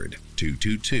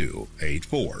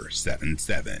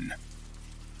 1-800-222-8477.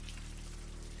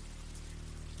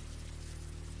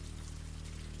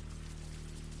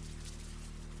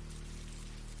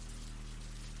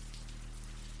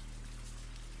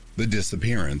 The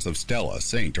disappearance of Stella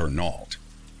St. Arnault.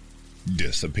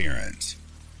 Disappearance.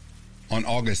 On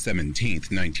August 17,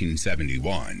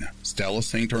 1971, Stella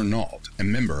St. Arnault, a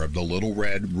member of the Little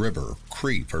Red River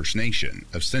Cree First Nation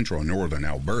of central northern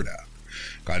Alberta,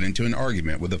 got into an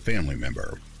argument with a family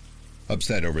member.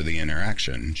 Upset over the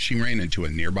interaction, she ran into a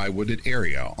nearby wooded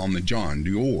area on the John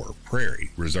Duer Prairie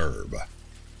Reserve.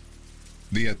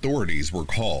 The authorities were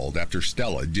called after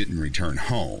Stella didn't return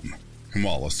home, and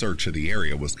while a search of the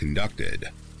area was conducted,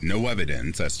 no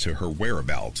evidence as to her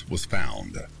whereabouts was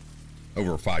found.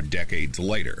 Over 5 decades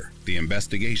later, the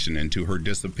investigation into her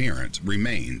disappearance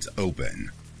remains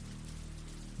open.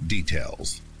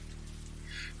 Details.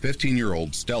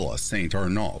 15-year-old Stella St.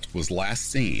 Arnault was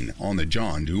last seen on the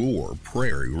John Duer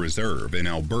Prairie Reserve in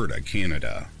Alberta,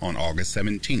 Canada, on August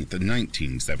 17,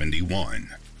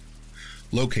 1971.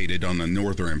 Located on the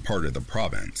northern part of the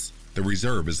province, the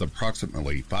reserve is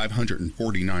approximately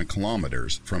 549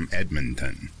 kilometers from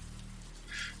Edmonton.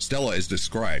 Stella is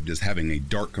described as having a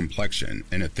dark complexion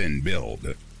and a thin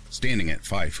build, standing at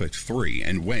 5'3"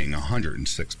 and weighing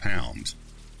 106 pounds.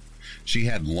 She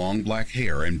had long black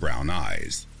hair and brown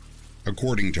eyes.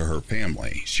 According to her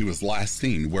family, she was last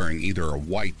seen wearing either a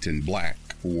white and black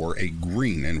or a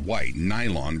green and white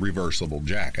nylon reversible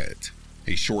jacket,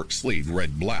 a short-sleeved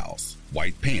red blouse,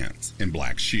 white pants, and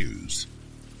black shoes.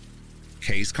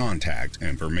 Case contact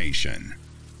information.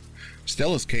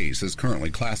 Stella's case is currently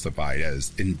classified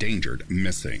as endangered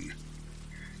missing.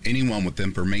 Anyone with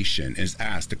information is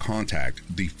asked to contact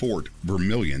the Fort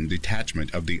Vermilion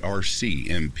Detachment of the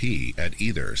RCMP at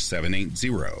either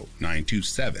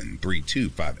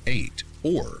 780-927-3258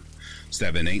 or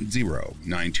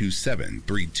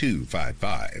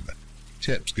 780-927-3255.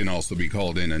 Tips can also be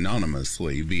called in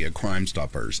anonymously via Crime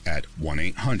Stoppers at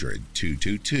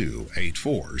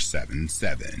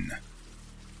 1-800-222-8477.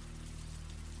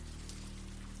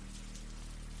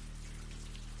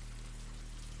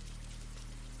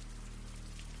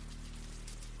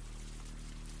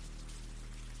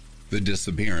 The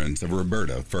disappearance of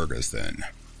Roberta Ferguson.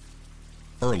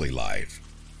 Early life.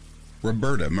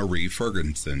 Roberta Marie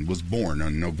Ferguson was born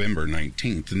on November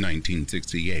 19,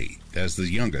 1968, as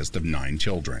the youngest of 9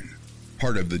 children.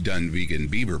 Part of the Dunvegan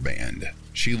Beaver Band,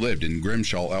 she lived in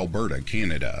Grimshaw, Alberta,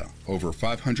 Canada, over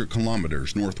 500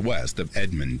 kilometers northwest of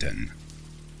Edmonton.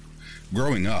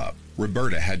 Growing up,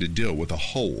 Roberta had to deal with a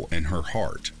hole in her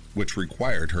heart, which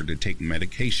required her to take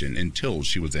medication until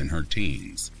she was in her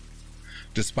teens.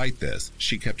 Despite this,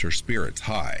 she kept her spirits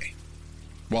high.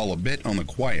 While a bit on the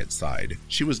quiet side,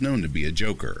 she was known to be a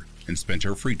joker and spent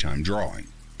her free time drawing,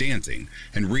 dancing,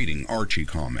 and reading Archie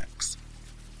comics.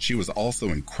 She was also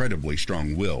incredibly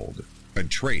strong-willed, a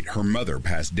trait her mother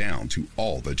passed down to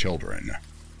all the children.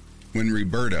 When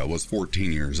Roberta was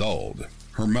 14 years old,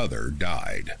 her mother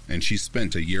died, and she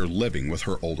spent a year living with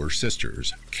her older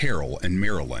sisters, Carol and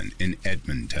Marilyn, in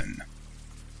Edmonton.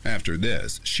 After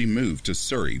this, she moved to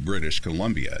Surrey, British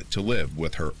Columbia, to live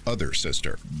with her other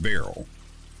sister, Beryl.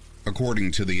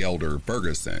 According to the elder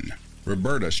Ferguson,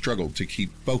 Roberta struggled to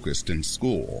keep focused in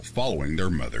school following their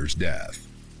mother's death.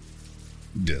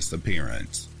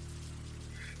 Disappearance.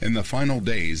 In the final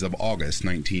days of August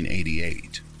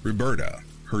 1988, Roberta,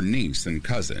 her niece and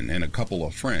cousin, and a couple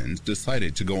of friends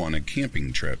decided to go on a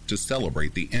camping trip to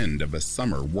celebrate the end of a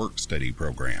summer work-study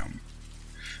program.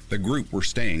 The group were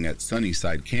staying at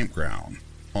Sunnyside Campground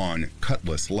on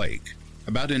Cutlass Lake,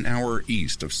 about an hour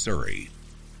east of Surrey.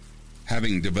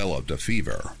 Having developed a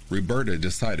fever, Roberta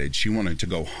decided she wanted to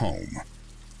go home.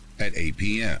 At 8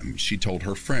 p.m., she told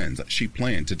her friends that she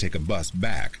planned to take a bus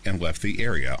back and left the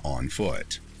area on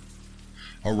foot.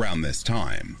 Around this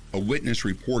time, a witness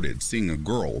reported seeing a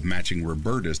girl matching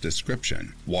Roberta's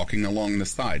description walking along the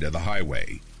side of the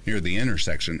highway near the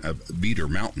intersection of Beater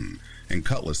Mountain and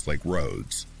Cutlass Lake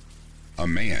roads. A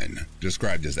man,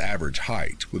 described as average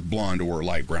height with blonde or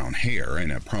light brown hair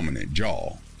and a prominent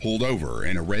jaw, pulled over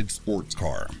in a red sports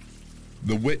car.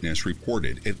 The witness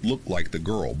reported it looked like the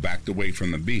girl backed away from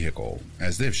the vehicle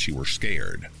as if she were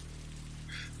scared.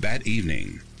 That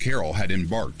evening, Carol had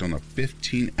embarked on a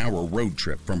 15-hour road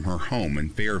trip from her home in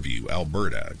Fairview,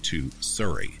 Alberta, to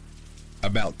Surrey.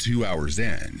 About 2 hours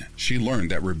in, she learned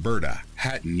that Roberta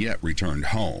hadn't yet returned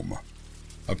home.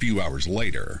 A few hours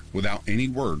later, without any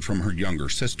word from her younger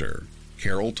sister,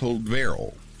 Carol told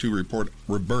Verrill to report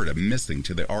Roberta missing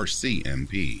to the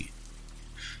RCMP.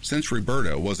 Since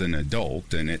Roberta was an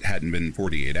adult and it hadn't been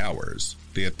 48 hours,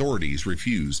 the authorities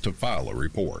refused to file a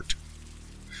report.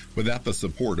 Without the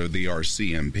support of the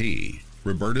RCMP,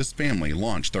 Roberta's family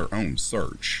launched their own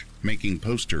search, making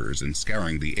posters and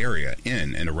scouring the area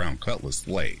in and around Cutlass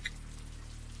Lake.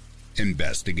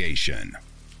 Investigation.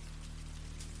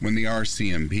 When the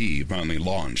RCMP finally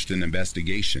launched an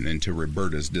investigation into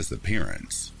Roberta's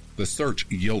disappearance, the search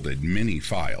yielded many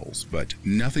files, but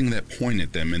nothing that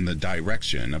pointed them in the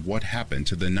direction of what happened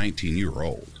to the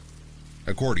 19-year-old.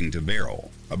 According to Verrill,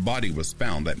 a body was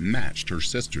found that matched her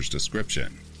sister's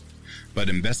description, but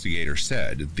investigators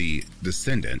said the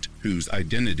descendant, whose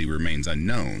identity remains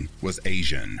unknown, was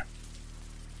Asian.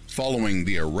 Following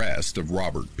the arrest of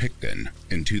Robert Pickton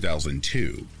in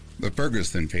 2002, the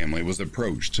Ferguson family was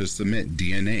approached to submit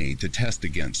DNA to test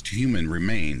against human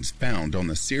remains found on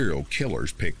the serial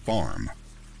killer's pig farm.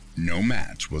 No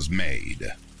match was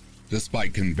made.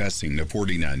 Despite confessing to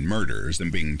 49 murders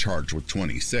and being charged with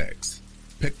 26,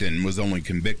 Pickton was only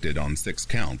convicted on 6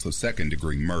 counts of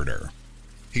second-degree murder.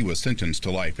 He was sentenced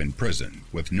to life in prison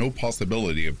with no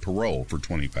possibility of parole for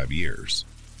 25 years,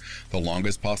 the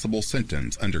longest possible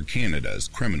sentence under Canada's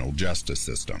criminal justice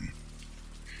system.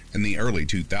 In the early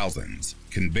 2000s,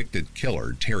 convicted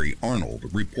killer Terry Arnold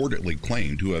reportedly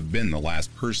claimed to have been the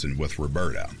last person with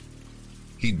Roberta.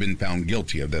 He'd been found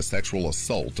guilty of the sexual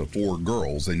assault of 4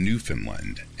 girls in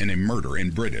Newfoundland and a murder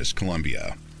in British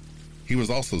Columbia. He was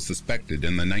also suspected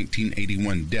in the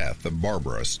 1981 death of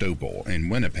Barbara Stopel in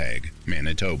Winnipeg,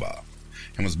 Manitoba,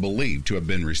 and was believed to have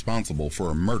been responsible for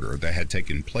a murder that had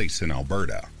taken place in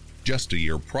Alberta just a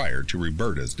year prior to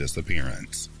Roberta's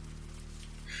disappearance.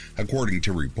 According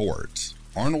to reports,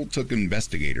 Arnold took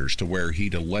investigators to where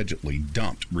he'd allegedly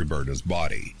dumped Roberta's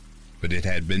body, but it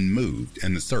had been moved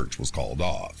and the search was called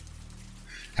off.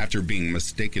 After being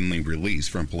mistakenly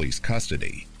released from police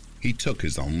custody, he took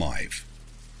his own life.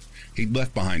 He'd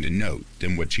left behind a note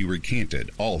in which he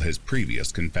recanted all his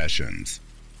previous confessions.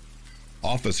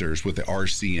 Officers with the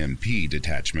RCMP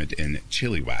detachment in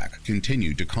Chilliwack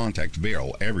continued to contact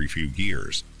Verrill every few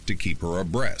years to keep her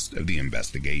abreast of the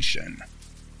investigation.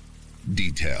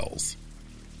 Details.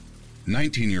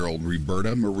 19-year-old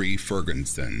Roberta Marie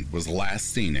Ferguson was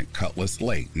last seen at Cutlass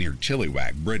Lake near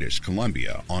Chilliwack, British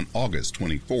Columbia on August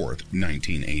 24,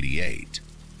 1988.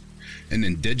 An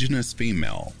Indigenous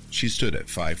female, she stood at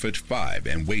 5'5"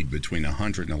 and weighed between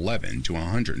 111 to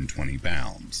 120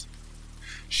 pounds.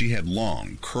 She had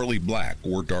long, curly black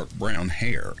or dark brown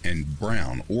hair and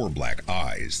brown or black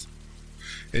eyes.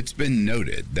 It's been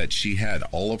noted that she had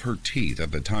all of her teeth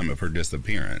at the time of her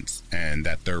disappearance and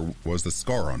that there was a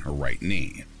scar on her right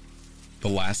knee. The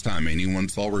last time anyone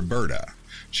saw Roberta,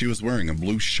 she was wearing a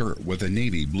blue shirt with a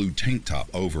navy blue tank top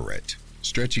over it,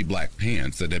 stretchy black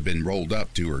pants that had been rolled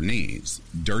up to her knees,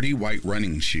 dirty white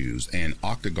running shoes, and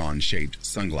octagon-shaped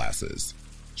sunglasses.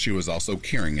 She was also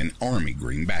carrying an army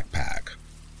green backpack.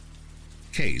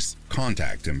 Case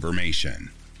contact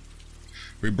information.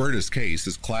 Roberta's case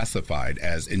is classified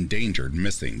as endangered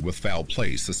missing with foul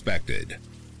play suspected.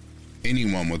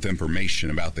 Anyone with information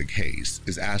about the case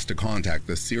is asked to contact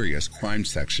the Serious Crime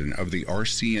Section of the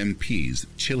RCMP's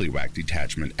Chilliwack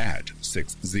Detachment at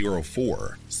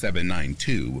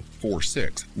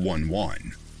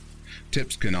 604-792-4611.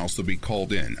 Tips can also be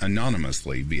called in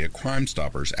anonymously via Crime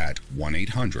Stoppers at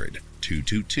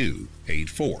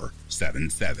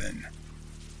 1-800-222-8477.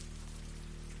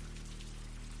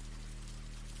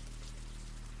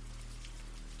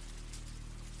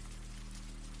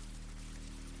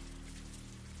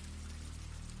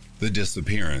 The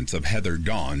disappearance of Heather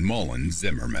Dawn Mullen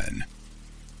Zimmerman.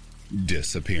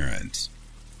 Disappearance.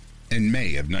 In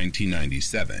May of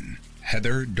 1997,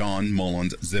 Heather Dawn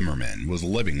Mullins Zimmerman was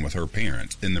living with her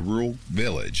parents in the rural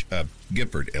village of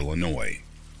Gifford, Illinois.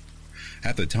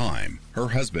 At the time, her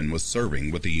husband was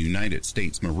serving with the United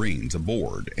States Marines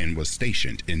aboard and was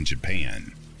stationed in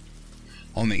Japan.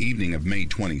 On the evening of May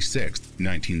 26,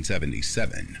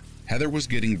 1977, Heather was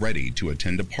getting ready to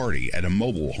attend a party at a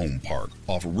mobile home park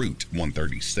off Route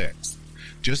 136,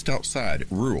 just outside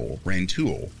rural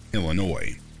Rantoul,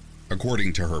 Illinois.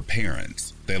 According to her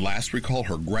parents, they last recall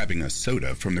her grabbing a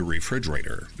soda from the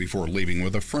refrigerator before leaving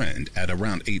with a friend at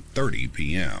around 8:30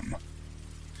 p.m.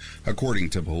 According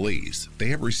to police, they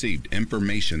have received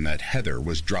information that Heather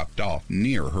was dropped off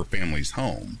near her family's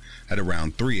home at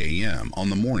around 3 a.m. on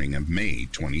the morning of May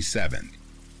 27th.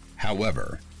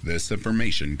 However, this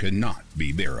information could not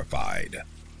be verified.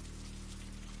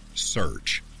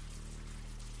 Search.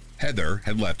 Heather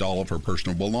had left all of her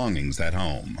personal belongings at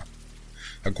home.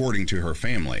 According to her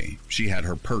family, she had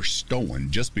her purse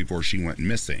stolen just before she went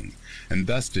missing and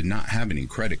thus did not have any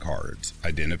credit cards,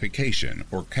 identification,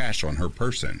 or cash on her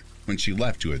person when she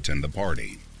left to attend the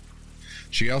party.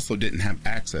 She also didn't have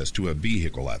access to a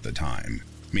vehicle at the time,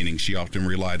 meaning she often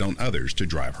relied on others to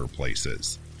drive her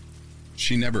places.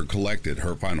 She never collected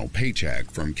her final paycheck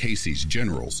from Casey's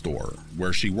General Store,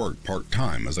 where she worked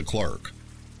part-time as a clerk.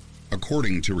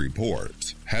 According to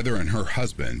reports, Heather and her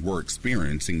husband were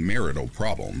experiencing marital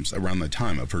problems around the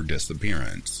time of her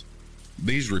disappearance.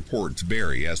 These reports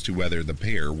vary as to whether the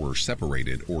pair were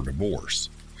separated or divorced,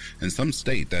 and some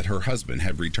state that her husband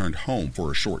had returned home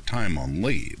for a short time on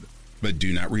leave, but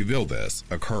do not reveal this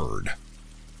occurred.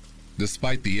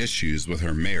 Despite the issues with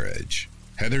her marriage,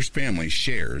 Heather's family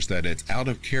shares that it's out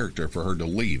of character for her to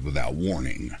leave without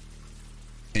warning.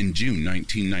 In June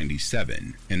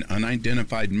 1997, an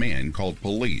unidentified man called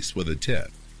police with a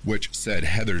tip, which said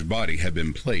Heather's body had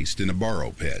been placed in a borrow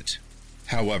pit.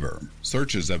 However,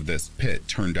 searches of this pit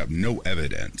turned up no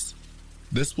evidence.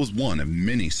 This was one of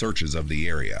many searches of the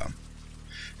area.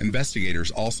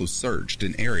 Investigators also searched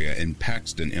an area in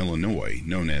Paxton, Illinois,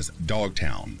 known as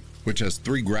Dogtown, which has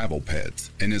 3 gravel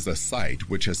pits and is a site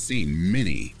which has seen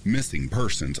many missing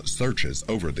persons searches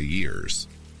over the years.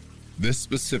 This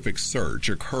specific search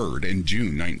occurred in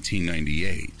June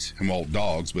 1998, and while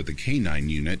dogs with the canine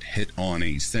unit hit on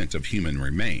a scent of human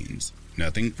remains,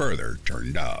 nothing further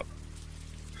turned up.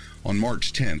 On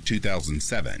March 10,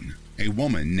 2007, a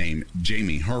woman named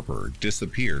Jamie Harper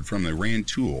disappeared from the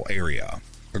Rantoul area.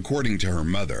 According to her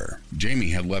mother,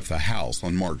 Jamie had left the house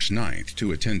on March 9th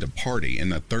to attend a party in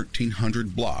the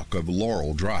 1300 block of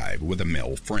Laurel Drive with a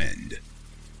male friend.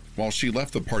 While she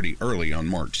left the party early on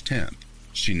March 10th,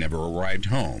 she never arrived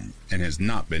home and has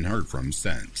not been heard from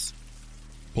since.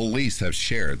 Police have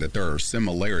shared that there are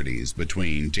similarities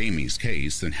between Jamie's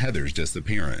case and Heather's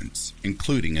disappearance,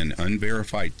 including an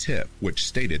unverified tip which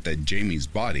stated that Jamie's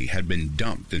body had been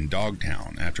dumped in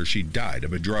Dogtown after she died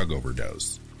of a drug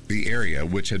overdose, the area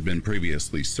which had been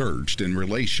previously searched in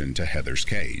relation to Heather's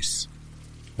case.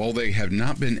 While they have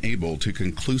not been able to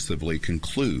conclusively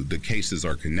conclude the cases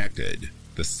are connected,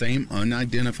 the same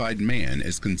unidentified man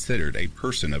is considered a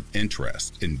person of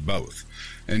interest in both,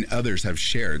 and others have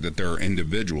shared that there are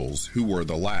individuals who were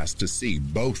the last to see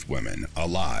both women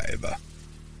alive.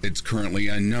 It's currently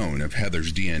unknown if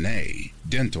Heather's DNA,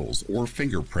 dentals, or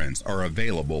fingerprints are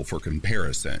available for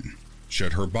comparison,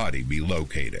 should her body be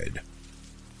located.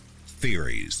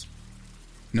 Theories.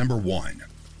 Number 1.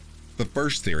 The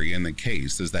first theory in the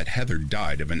case is that Heather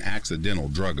died of an accidental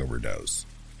drug overdose.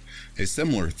 A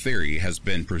similar theory has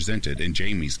been presented in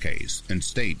Jamie's case and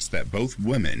states that both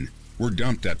women were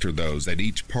dumped after those at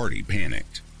each party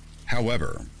panicked.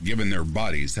 However, given their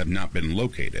bodies have not been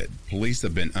located, police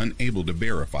have been unable to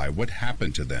verify what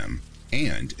happened to them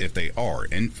and if they are,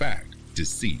 in fact,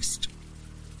 deceased.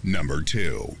 Number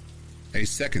 2. A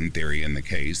second theory in the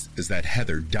case is that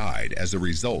Heather died as a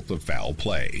result of foul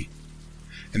play.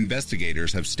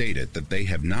 Investigators have stated that they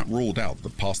have not ruled out the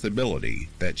possibility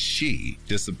that she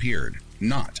disappeared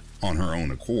not on her own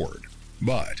accord,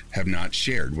 but have not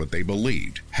shared what they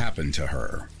believed happened to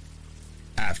her.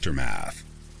 Aftermath.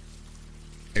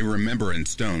 A remembrance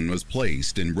stone was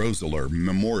placed in Roseler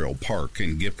Memorial Park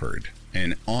in Gifford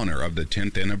in honor of the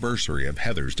 10th anniversary of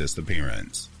Heather's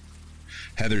disappearance.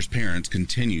 Heather's parents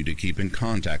continue to keep in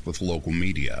contact with local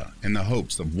media in the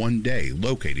hopes of one day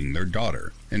locating their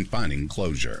daughter and finding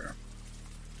closure.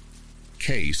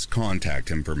 Case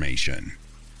contact information.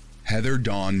 Heather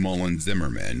Dawn Mullen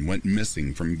Zimmerman went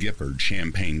missing from Gifford,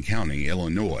 Champaign County,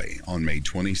 Illinois on May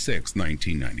 26,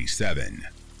 1997.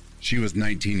 She was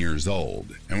 19 years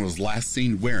old and was last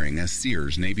seen wearing a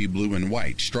Sears navy blue and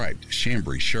white striped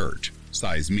chambray shirt,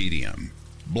 size medium,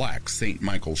 black St.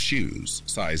 Michael shoes,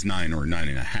 size 9 or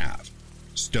 9.5,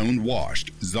 stone-washed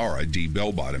Zara D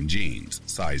bell-bottom jeans,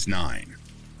 size 9,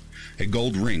 a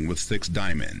gold ring with 6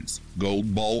 diamonds,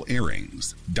 gold ball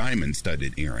earrings,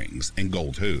 diamond-studded earrings, and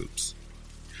gold hoops.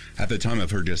 At the time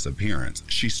of her disappearance,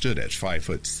 she stood at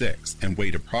 5'6" and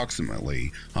weighed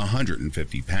approximately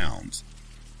 150 pounds.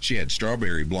 She had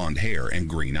strawberry blonde hair and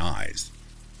green eyes.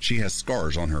 She has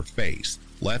scars on her face,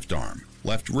 left arm,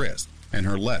 left wrist, and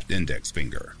her left index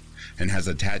finger, and has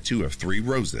a tattoo of 3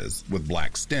 roses with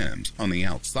black stems on the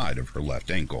outside of her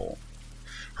left ankle.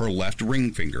 Her left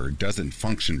ring finger doesn't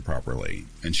function properly,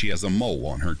 and she has a mole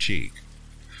on her cheek.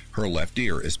 Her left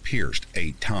ear is pierced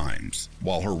 8 times,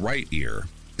 while her right ear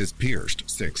is pierced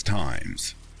 6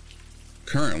 times.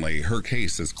 Currently, her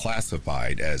case is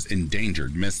classified as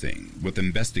endangered missing, with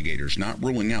investigators not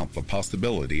ruling out the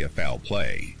possibility of foul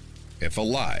play. If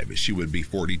alive, she would be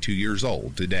 42 years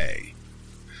old today.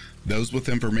 Those with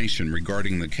information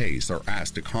regarding the case are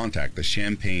asked to contact the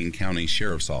Champaign County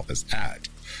Sheriff's Office at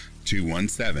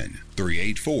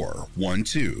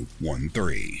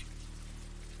 217-384-1213.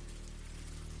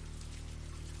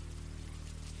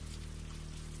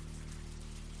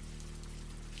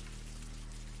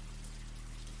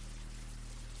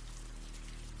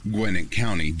 Gwinnett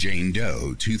County Jane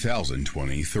Doe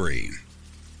 2023.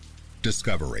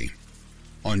 Discovery.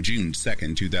 On June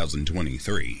 2,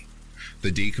 2023,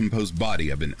 the decomposed body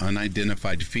of an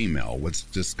unidentified female was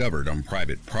discovered on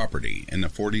private property in the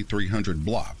 4300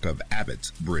 block of Abbott's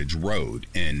Bridge Road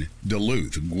in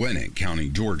Duluth, Gwinnett County,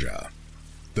 Georgia.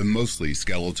 The mostly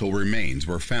skeletal remains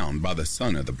were found by the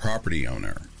son of the property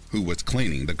owner, who was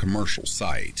cleaning the commercial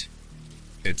site.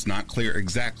 It's not clear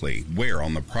exactly where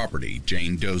on the property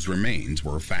Jane Doe's remains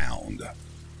were found.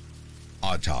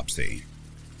 Autopsy.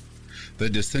 The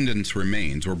descendant's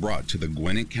remains were brought to the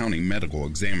Gwinnett County Medical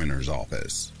Examiner's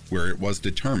Office, where it was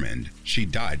determined she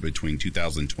died between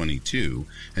 2022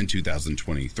 and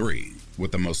 2023,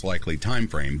 with the most likely time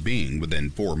frame being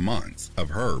within 4 months of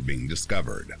her being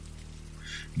discovered.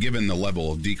 Given the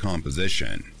level of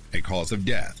decomposition, a cause of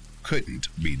death couldn't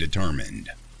be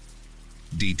determined.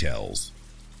 Details.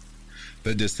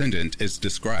 The descendant is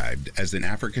described as an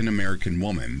African-American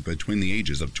woman between the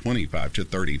ages of 25 to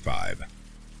 35.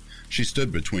 She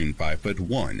stood between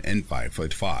 5'1" and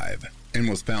 5'5", and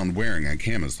was found wearing a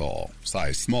camisole,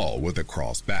 size small with a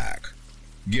cross back.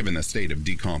 Given the state of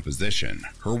decomposition,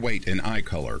 her weight and eye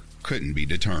color couldn't be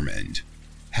determined.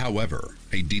 However,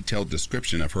 a detailed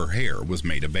description of her hair was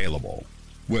made available,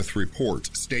 with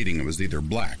reports stating it was either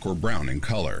black or brown in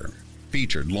color,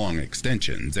 featured long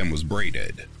extensions, and was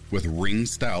braided, with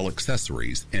ring-style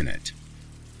accessories in it.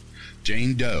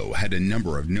 Jane Doe had a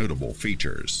number of notable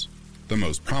features, the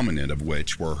most prominent of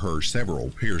which were her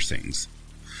several piercings.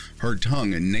 Her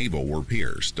tongue and navel were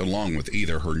pierced, along with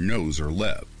either her nose or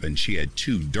lip, and she had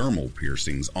 2 dermal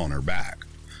piercings on her back,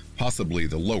 possibly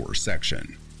the lower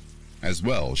section. As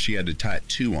well, she had a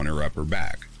tattoo on her upper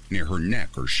back, near her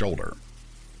neck or shoulder.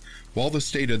 While the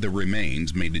state of the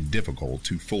remains made it difficult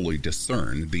to fully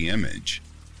discern the image,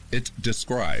 it's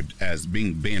described as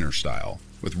being banner style,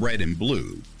 with red and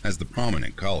blue as the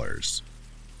prominent colors.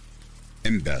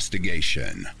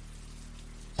 Investigation.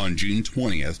 On June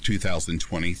 20th,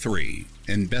 2023,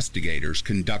 investigators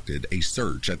conducted a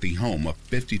search at the home of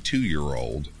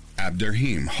 52-year-old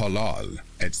Abderrahim Halal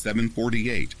at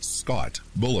 748 Scott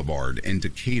Boulevard in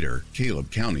Decatur,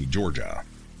 Caleb County, Georgia.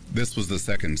 This was the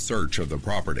second search of the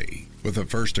property, with the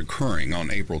first occurring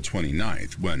on April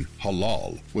 29th when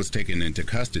Halal was taken into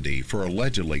custody for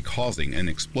allegedly causing an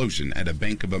explosion at a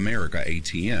Bank of America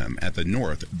ATM at the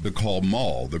North Bacall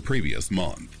Mall the previous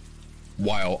month.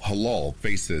 While Halal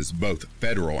faces both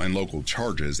federal and local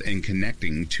charges in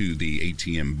connecting to the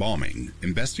ATM bombing,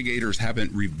 investigators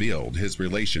haven't revealed his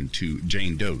relation to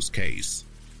Jane Doe's case.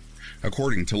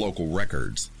 According to local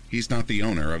records, he's not the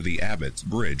owner of the Abbott's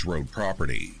Bridge Road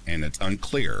property, and it's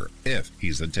unclear if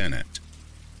he's a tenant.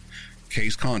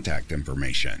 Case contact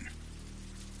information.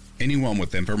 Anyone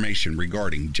with information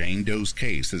regarding Jane Doe's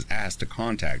case is asked to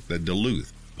contact the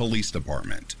Duluth Police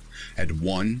Department at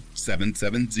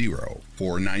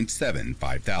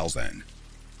 1-770-497-5000.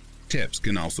 Tips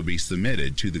can also be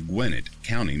submitted to the Gwinnett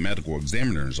County Medical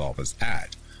Examiner's Office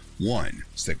at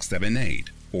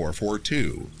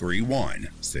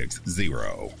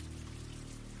 1-678-442-3160.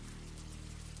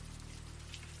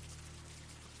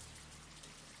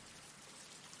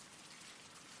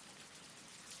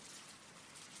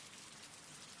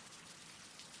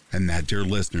 And that, dear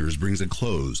listeners, brings a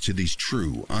close to these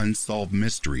True Unsolved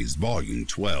Mysteries Volume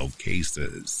 12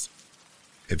 cases.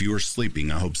 If you are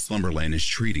sleeping, I hope Slumberland is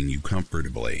treating you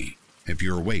comfortably. If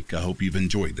you're awake, I hope you've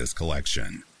enjoyed this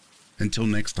collection. Until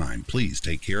next time, please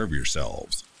take care of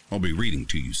yourselves. I'll be reading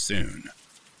to you soon.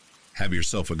 Have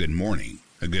yourself a good morning,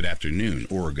 a good afternoon,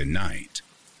 or a good night.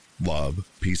 Love,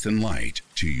 peace, and light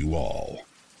to you all.